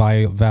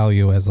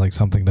value as like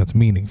something that's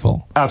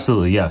meaningful.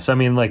 Absolutely, yes. I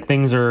mean, like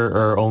things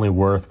are only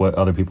worth what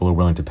other people are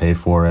willing to pay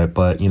for it.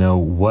 But you know,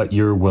 what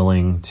you're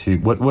willing to,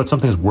 what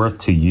something's worth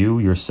to you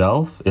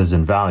yourself is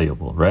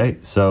invaluable,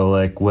 right? So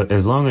like,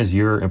 as long as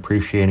you're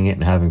appreciating it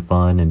and having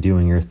fun and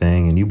doing your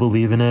thing and you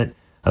believe in it,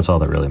 that's all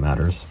that really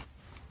matters.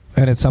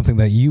 And it's something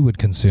that you would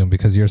consume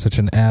because you're such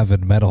an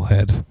avid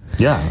metalhead.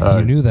 Yeah.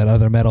 You knew that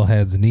other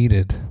metalheads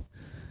needed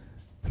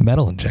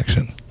metal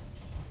injection.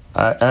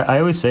 I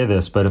always say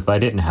this, but if I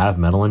didn't have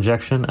metal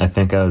injection, I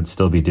think I would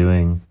still be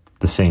doing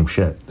the same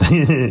shit.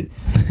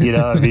 You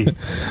know,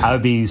 I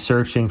would be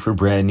searching for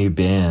brand new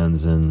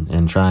bands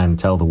and trying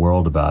to tell the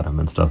world about them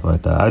and stuff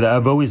like that.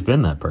 I've always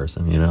been that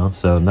person, you know,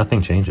 so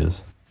nothing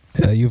changes.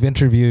 You've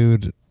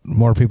interviewed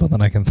more people than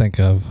I can think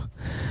of.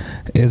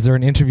 Is there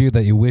an interview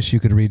that you wish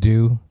you could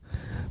redo,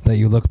 that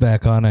you look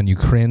back on and you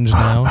cringe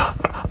now?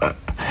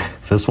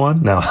 This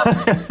one? No.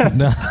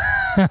 No.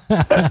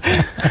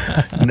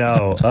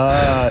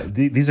 No.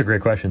 These are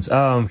great questions.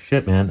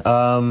 Shit, man.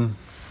 No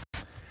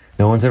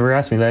one's ever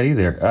asked me that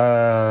either.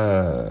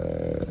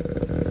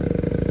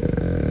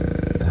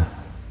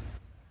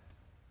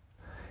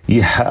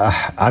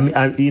 Yeah.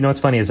 I you know, what's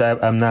funny is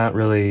I'm not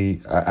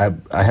really,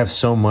 I have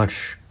so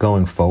much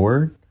going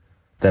forward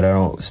that I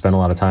don't spend a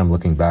lot of time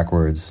looking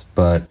backwards.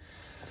 But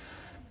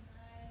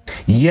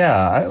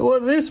yeah,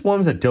 there's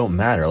ones that don't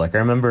matter. Like I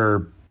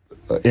remember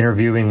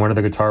interviewing one of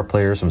the guitar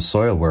players from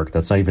Soilwork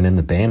that's not even in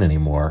the band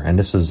anymore. And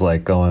this was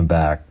like going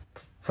back,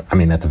 I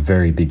mean, at the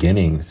very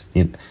beginnings.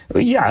 You know,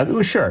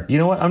 yeah, sure. You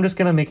know what? I'm just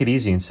going to make it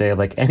easy and say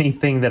like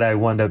anything that I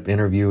wound up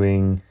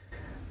interviewing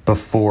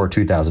before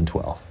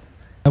 2012.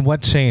 And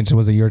what changed?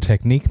 Was it your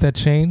technique that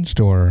changed,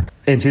 or?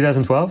 In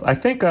 2012? I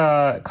think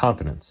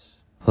confidence.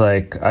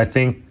 Like, I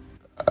think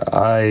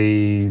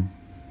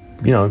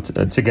you know,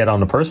 to get on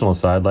the personal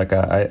side, like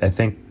I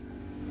think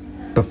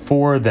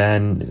before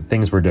then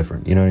things were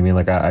different. You know what I mean?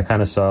 Like I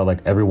kind of saw like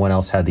everyone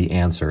else had the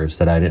answers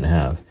that I didn't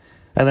have.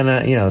 And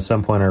then, you know, at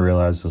some point I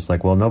realized it's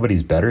like, well,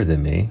 nobody's better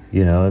than me.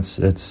 You know,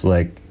 it's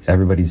like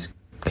everybody's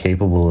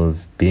capable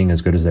of being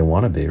as good as they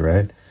want to be,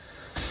 right?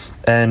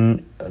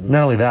 And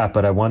not only that,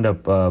 but I wound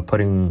up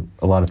putting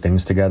a lot of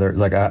things together.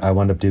 Like I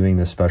wound up doing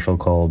this special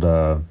called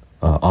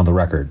On the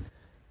Record.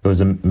 It was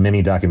a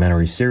mini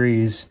documentary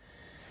series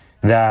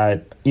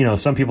that, you know,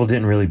 some people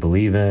didn't really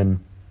believe in,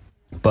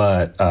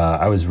 but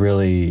I was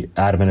really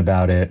adamant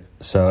about it.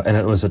 So, and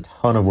it was a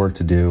ton of work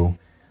to do,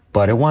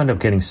 but it wound up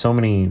getting so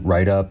many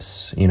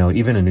write-ups, you know,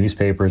 even in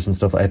newspapers and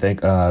stuff. I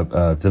think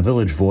the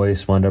Village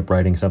Voice wound up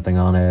writing something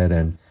on it,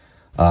 and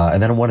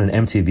then it won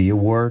an MTV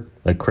award.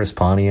 Like Chris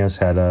Pontius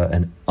had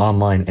an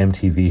online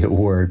MTV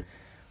award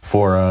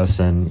for us,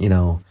 and, you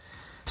know,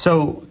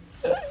 so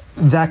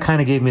that kind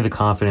of gave me the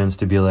confidence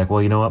to be like,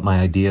 well, you know what, my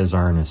ideas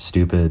aren't as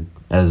stupid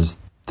as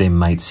they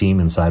might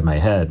seem inside my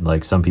head.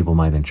 Like some people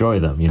might enjoy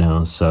them, you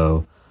know?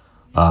 So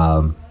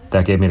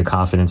that gave me the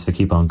confidence to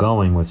keep on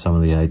going with some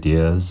of the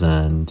ideas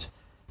and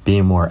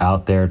being more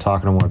out there,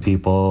 talking to more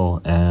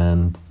people.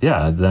 And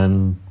yeah,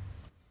 then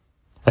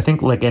I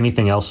think like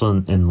anything else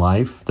in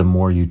life, the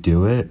more you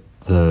do it,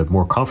 the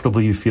more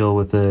comfortable you feel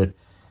with it,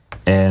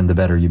 and the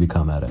better you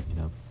become at it, you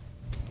know?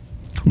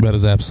 That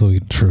is absolutely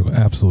true.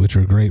 Absolutely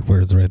true. Great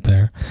words right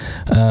there.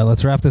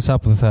 Let's wrap this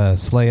up with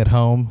Slay at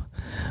Home.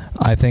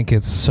 I think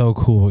it's so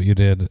cool what you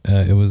did.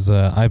 It was.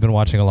 I've been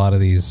watching a lot of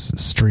these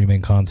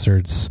streaming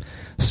concerts,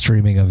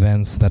 streaming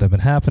events that have been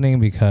happening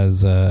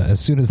because as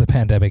soon as the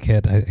pandemic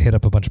hit, I hit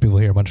up a bunch of people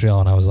here in Montreal,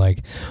 and I was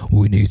like,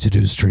 "We need to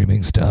do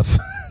streaming stuff,"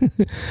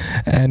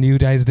 and you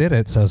guys did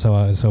it.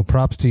 So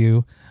props to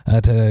you.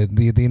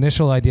 The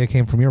initial idea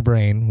came from your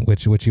brain,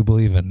 which you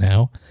believe in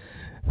now,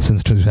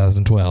 since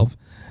 2012.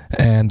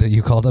 And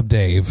you called up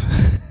Dave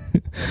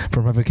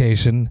from a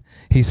vacation.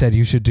 He said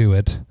you should do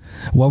it.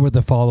 What were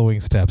the following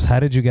steps? How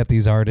did you get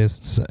these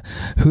artists?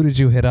 Who did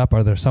you hit up?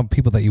 Are there some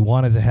people that you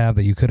wanted to have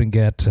that you couldn't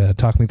get?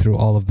 Talk me through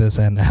all of this.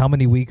 And how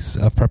many weeks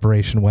of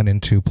preparation went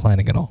into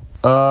planning it all?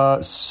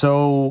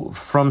 So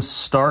from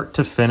start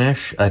to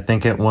finish, I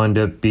think it wound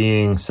up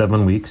being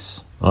 7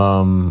 weeks.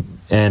 And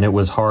it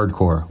was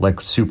hardcore,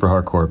 like super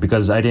hardcore,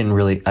 because I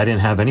didn't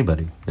have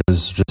anybody. It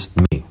was just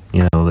me,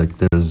 you know, like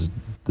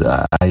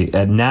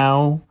and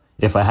now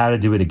if I had to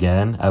do it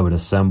again, I would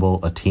assemble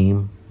a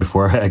team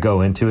before I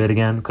go into it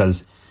again,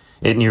 because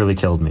it nearly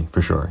killed me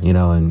for sure, you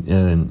know,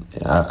 and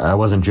I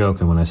wasn't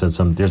joking when I said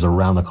there's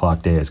around the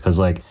clock days, because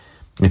like,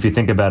 if you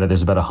think about it,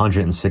 there's about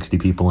 160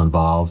 people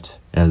involved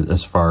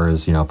as far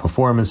as, you know,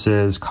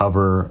 performances,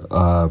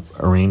 cover,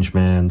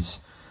 arrangements,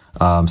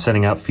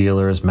 setting out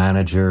feelers,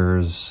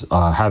 managers,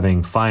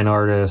 having fine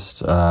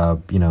artists,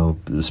 you know,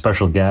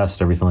 special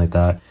guests, everything like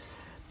that.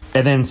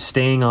 And then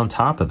staying on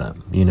top of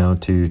them, you know,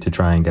 to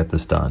try and get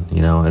this done,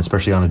 you know,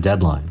 especially on a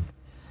deadline.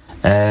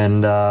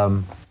 And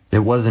it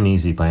wasn't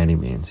easy by any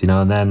means, you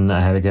know, and then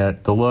I had to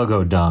get the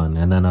logo done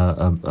and then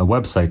a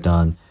website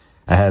done.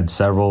 I had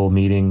several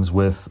meetings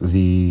with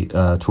the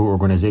tour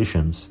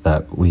organizations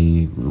that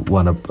we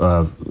wound up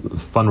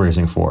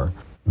fundraising for.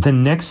 The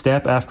next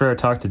step after I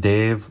talked to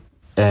Dave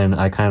and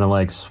I kind of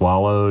like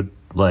swallowed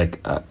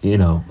like, you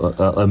know,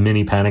 a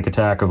mini panic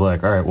attack of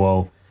like, all right,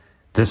 well,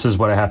 this is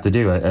what I have to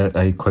do.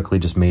 I quickly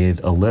just made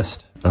a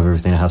list of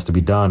everything that has to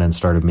be done and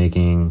started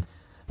making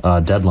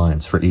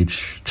deadlines for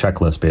each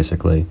checklist,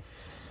 basically.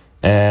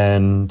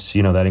 And,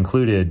 you know, that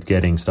included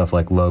getting stuff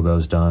like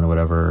logos done or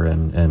whatever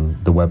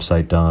and the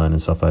website done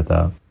and stuff like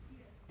that.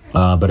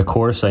 But, of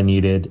course, I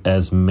needed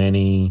as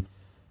many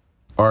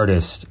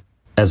artists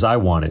as I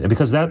wanted. And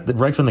because that,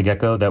 right from the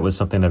get-go, that was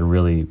something that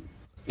really,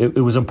 it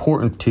was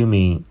important to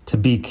me to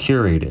be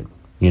curated,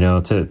 you know,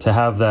 to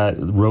have that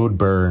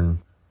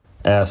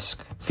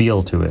Roadburn-esque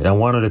feel to it. I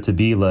wanted it to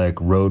be like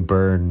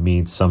Roadburn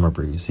meets Summer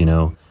Breeze, you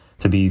know,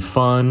 to be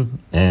fun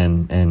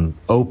and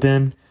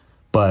open,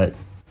 but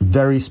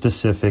very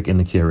specific in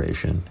the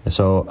curation.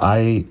 So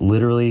I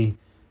literally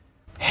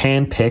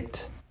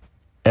handpicked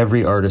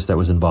every artist that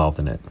was involved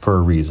in it for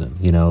a reason,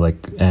 you know,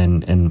 like,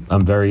 and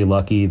I'm very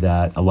lucky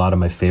that a lot of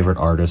my favorite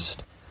artists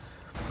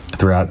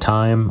throughout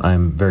time,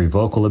 I'm very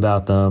vocal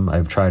about them.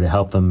 I've tried to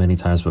help them many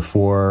times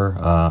before.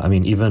 I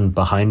mean, even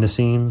behind the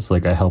scenes,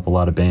 like I help a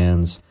lot of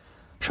bands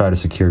try to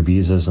secure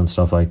visas and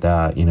stuff like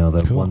that, you know,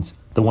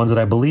 the ones that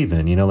I believe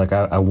in, you know, like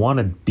I want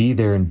to be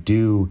there and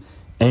do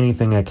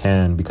anything I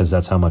can because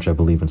that's how much I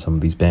believe in some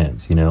of these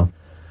bands, you know.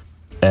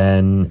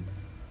 And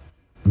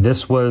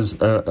this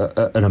was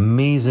an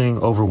amazing,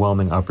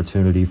 overwhelming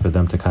opportunity for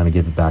them to kind of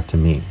give it back to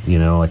me, you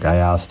know. Like I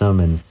asked them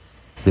and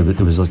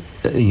it was like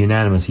a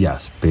unanimous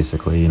yes,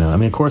 basically, you know. I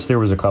mean, of course there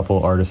was a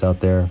couple artists out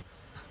there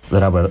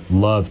that I would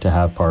love to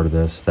have part of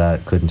this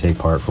that couldn't take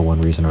part for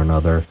one reason or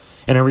another,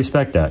 and I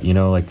respect that, you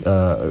know. Like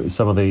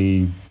some of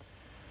the,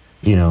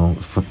 you know,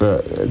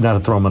 not to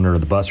throw him under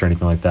the bus or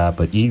anything like that,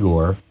 but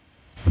Igor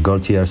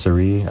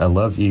Gautier-Seri, I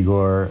love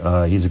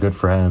Igor. He's a good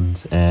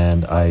friend,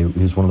 and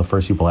he was one of the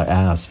first people I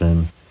asked,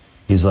 and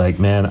he's like,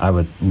 man, I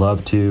would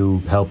love to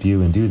help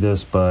you and do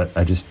this, but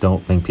I just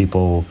don't think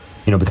people,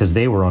 you know, because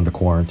they were under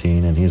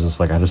quarantine, and he's just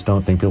like, I just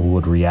don't think people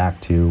would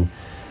react to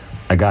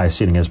a guy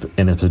sitting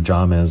in his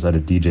pajamas at a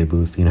DJ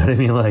booth, you know what I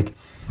mean? Like,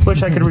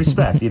 which I could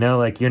respect, you know,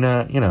 like you're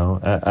not, you know,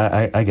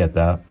 I get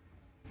that.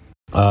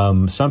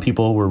 Some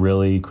people were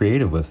really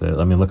creative with it.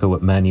 I mean, look at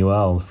what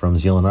Manuel from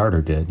Zealand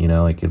Ardor did, you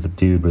know, like the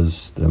dude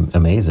was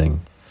amazing.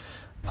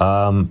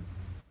 So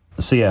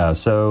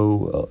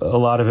a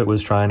lot of it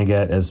was trying to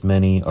get as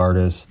many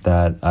artists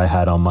that I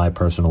had on my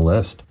personal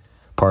list.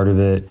 Part of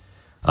it,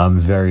 I'm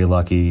very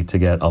lucky to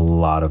get a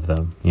lot of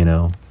them, you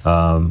know.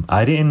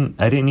 I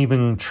didn't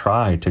even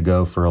try to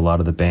go for a lot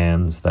of the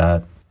bands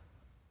that,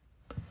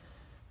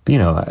 you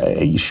know,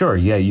 sure,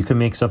 yeah, you can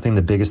make something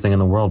the biggest thing in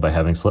the world by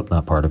having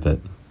Slipknot part of it,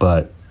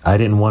 but I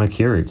didn't want to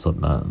curate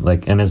Slipknot.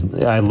 Like, and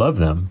I love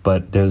them,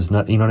 but there's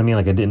not, you know what I mean?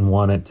 Like, I didn't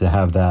want it to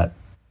have that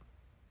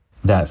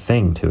that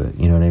thing to it.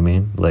 You know what I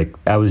mean? Like,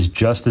 I was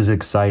just as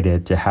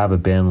excited to have a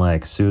band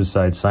like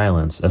Suicide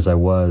Silence as I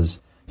was,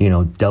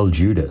 Del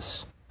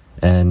Judas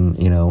and,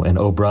 and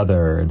Oh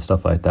Brother and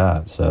stuff like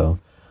that. So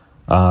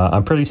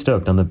I'm pretty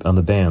stoked on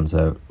the bands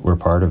that were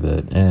part of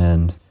it.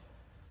 And,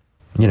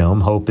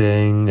 I'm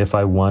hoping if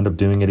I wound up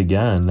doing it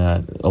again,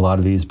 that a lot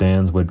of these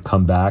bands would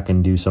come back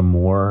and do some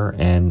more,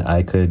 and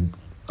I could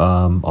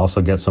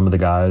also get some of the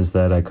guys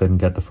that I couldn't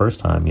get the first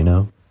time,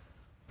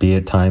 be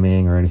it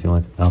timing or anything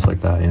else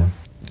like that. Yeah.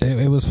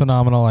 It was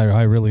phenomenal.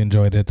 I really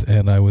enjoyed it,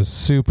 and I was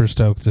super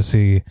stoked to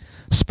see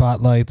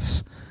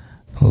Spotlights.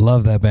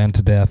 Love that band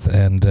to death,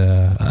 and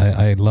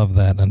I love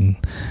that, and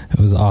it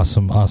was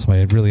awesome.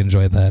 I really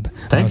enjoyed that.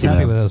 Thank you.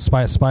 I was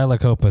happy with Spila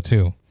Copa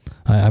too.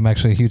 I'm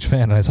actually a huge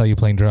fan, and I saw you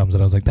playing drums,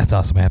 and I was like, that's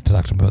awesome. I have to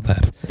talk to him about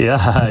that.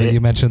 Yeah. You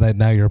mentioned that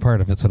now you're a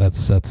part of it, so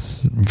that's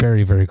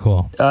very, very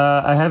cool.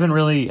 I haven't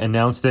really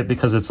announced it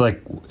because it's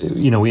like,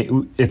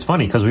 it's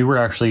funny because we were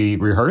actually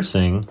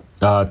rehearsing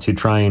to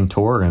try and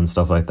tour and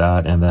stuff like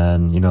that, and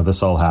then,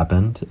 this all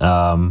happened.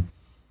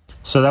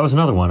 So that was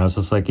another one. I was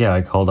just like,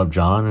 I called up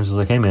John, and I was just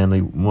like, hey, man,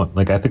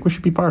 I think we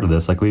should be part of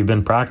this. Like, we've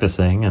been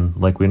practicing, and,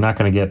 we're not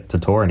going to get to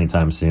tour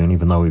anytime soon,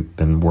 even though we've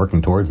been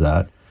working towards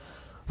that.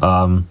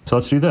 So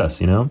let's do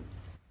this,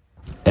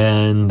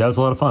 and that was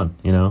a lot of fun,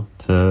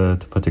 to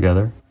put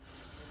together.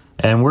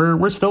 And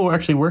we're still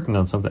actually working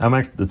on something.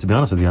 To be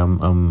honest with you,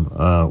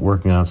 I'm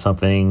working on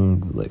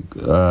something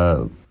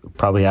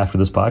probably after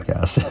this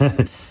podcast.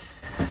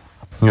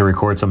 I'm gonna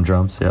record some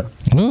drums. Yeah.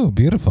 Oh,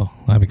 beautiful!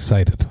 I'm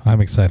excited.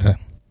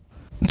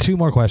 2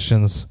 more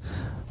questions.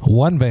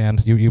 One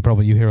band, you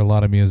hear a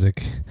lot of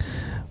music.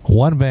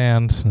 One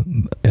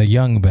band, a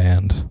young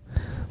band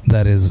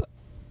that is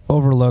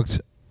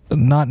overlooked,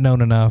 not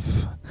known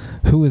enough.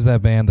 Who is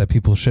that band that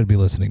people should be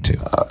listening to?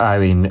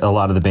 A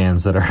lot of the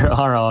bands that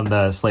are on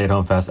the Slay at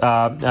Home Fest.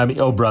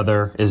 Oh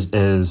Brother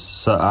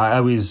is I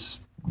always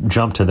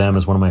jump to them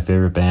as one of my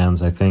favorite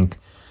bands. I think.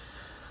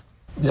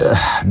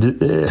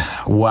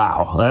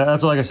 Wow,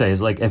 that's all I can say.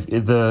 Is like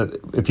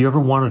if you ever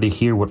wanted to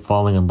hear what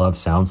falling in love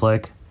sounds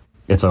like,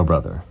 it's Oh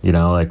Brother.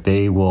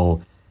 They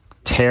will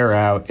tear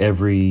out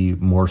every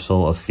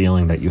morsel of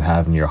feeling that you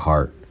have in your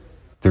heart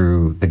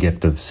through the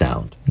gift of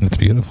sound. That's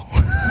beautiful.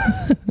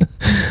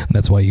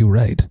 That's why you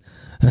write.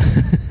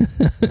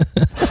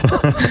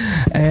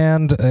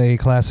 And a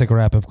classic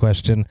wrap-up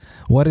question.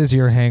 What is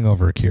your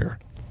hangover cure?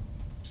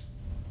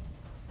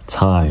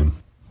 Time.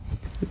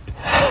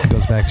 It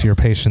goes back to your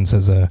patience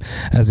as a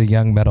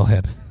young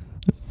metalhead.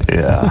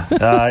 Yeah.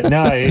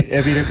 No,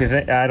 I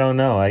mean, I don't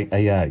know.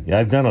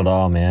 I've done it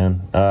all,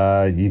 man.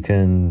 You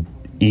can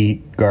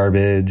eat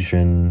garbage,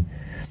 and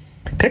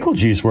pickle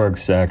juice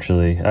works,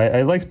 actually.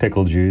 I like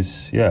pickle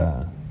juice,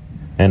 yeah.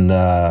 And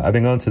I've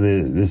been going to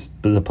there's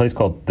a place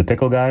called The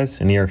Pickle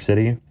Guys in New York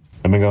City.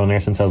 I've been going there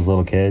since I was a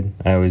little kid.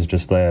 I always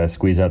just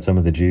squeeze out some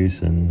of the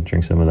juice and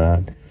drink some of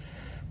that.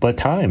 But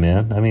time,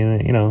 man. I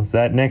mean,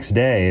 that next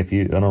day, if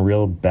you on a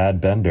real bad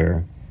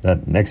bender,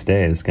 that next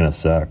day is going to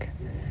suck.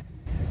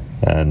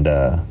 And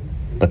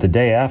but the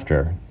day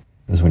after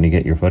is when you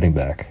get your footing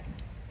back.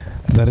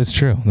 That is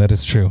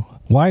true.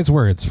 Wise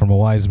words from a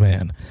wise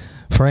man.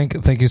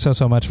 Frank, thank you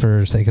so much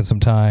for taking some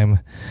time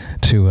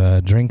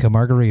to drink a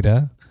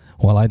margarita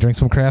while I drink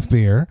some craft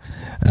beer.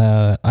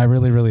 I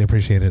really, really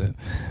appreciated it.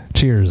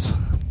 Cheers.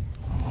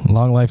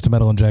 Long life to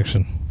Metal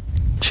Injection.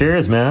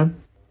 Cheers, man.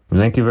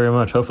 Thank you very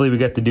much. Hopefully we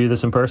get to do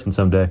this in person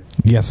someday.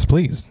 Yes,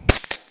 please.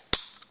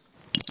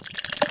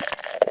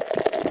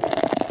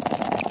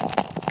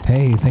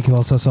 Hey, thank you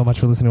all so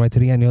much for listening right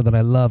today. I know that I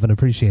love and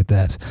appreciate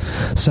that.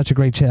 Such a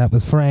great chat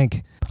with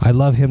Frank. I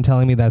love him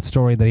telling me that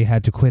story that he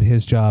had to quit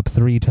his job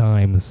 3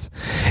 times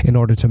in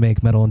order to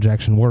make Metal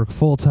Injection work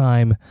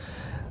full-time.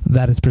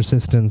 That is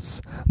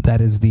persistence. That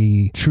is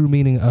the true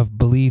meaning of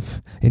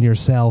belief in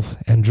yourself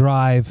and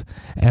drive,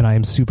 and I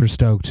am super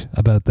stoked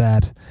about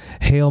that.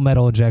 Hail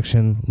Metal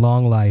Injection,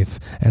 long life,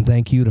 and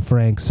thank you to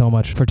Frank so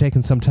much for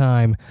taking some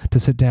time to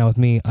sit down with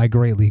me. I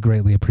greatly,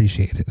 greatly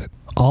appreciated it.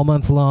 All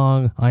month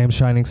long, I am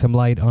shining some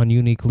light on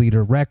Unique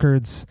Leader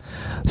Records.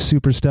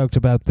 Super stoked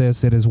about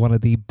this. It is one of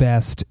the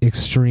best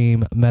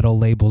extreme metal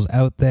labels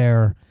out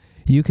there.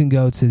 You can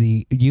go to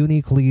the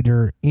Unique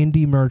Leader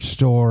indie merch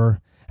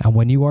store, and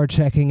when you are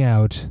checking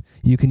out,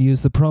 you can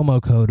use the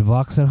promo code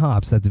Vox and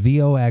Hops, that's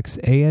VOXANDHOPS,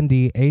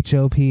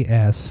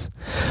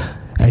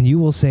 and you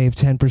will save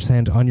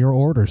 10% on your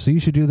order. So you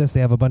should do this. They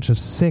have a bunch of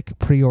sick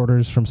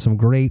pre-orders from some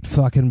great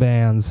fucking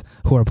bands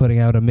who are putting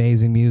out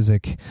amazing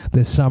music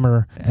this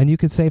summer, and you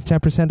could save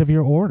 10% of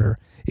your order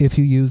if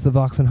you use the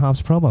Vox and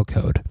Hops promo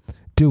code.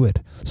 Do it.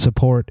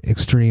 Support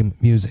extreme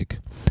music.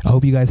 I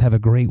hope you guys have a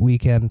great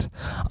weekend.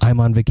 I'm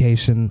on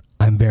vacation.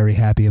 I'm very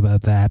happy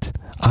about that.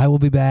 I will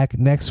be back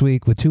next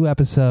week with 2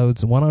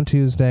 episodes, one on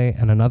Tuesday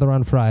and another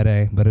on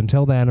Friday. But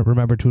until then,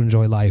 remember to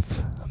enjoy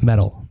life,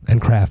 metal,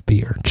 and craft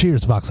beer.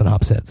 Cheers, Vox and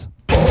Hopsheads.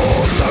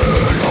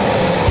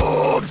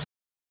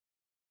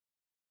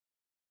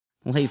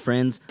 Well, hey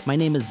friends, my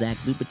name is Zach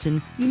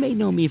Lupetin. You may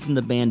know me from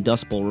the band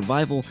Dust Bowl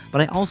Revival, but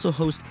I also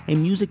host a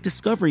music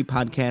discovery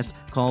podcast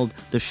called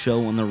The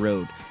Show on the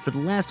Road. For the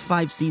last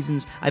 5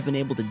 seasons, I've been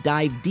able to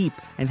dive deep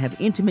and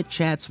have intimate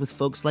chats with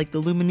folks like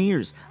the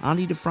Lumineers,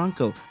 Ani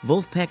DeFranco,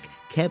 Wolfpack,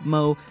 Keb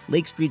Mo,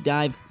 Lake Street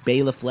Dive,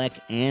 Bela Fleck,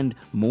 and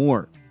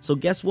more. So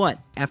guess what?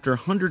 After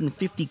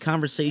 150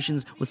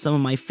 conversations with some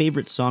of my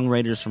favorite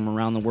songwriters from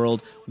around the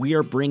world, we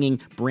are bringing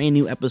brand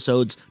new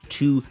episodes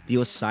to the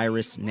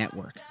Osiris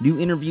Network. New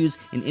interviews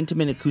and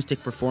intimate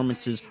acoustic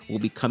performances will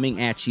be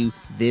coming at you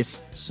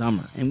this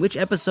summer. And which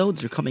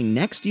episodes are coming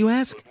next, you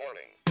ask?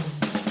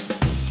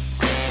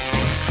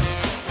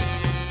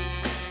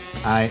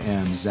 I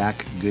am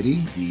Zach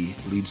Goody, the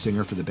lead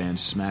singer for the band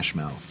Smash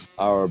Mouth.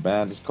 Our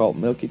band is called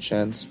Milky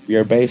Chance. We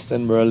are based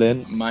in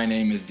Berlin. My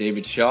name is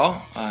David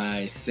Shaw.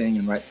 I sing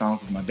and write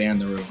songs with my band,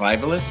 The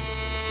Revivalists.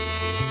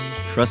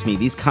 Trust me,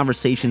 these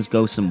conversations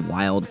go some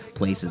wild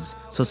places.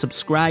 So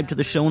subscribe to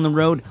The Show on the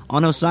Road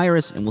on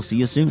Osiris, and we'll see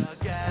you soon.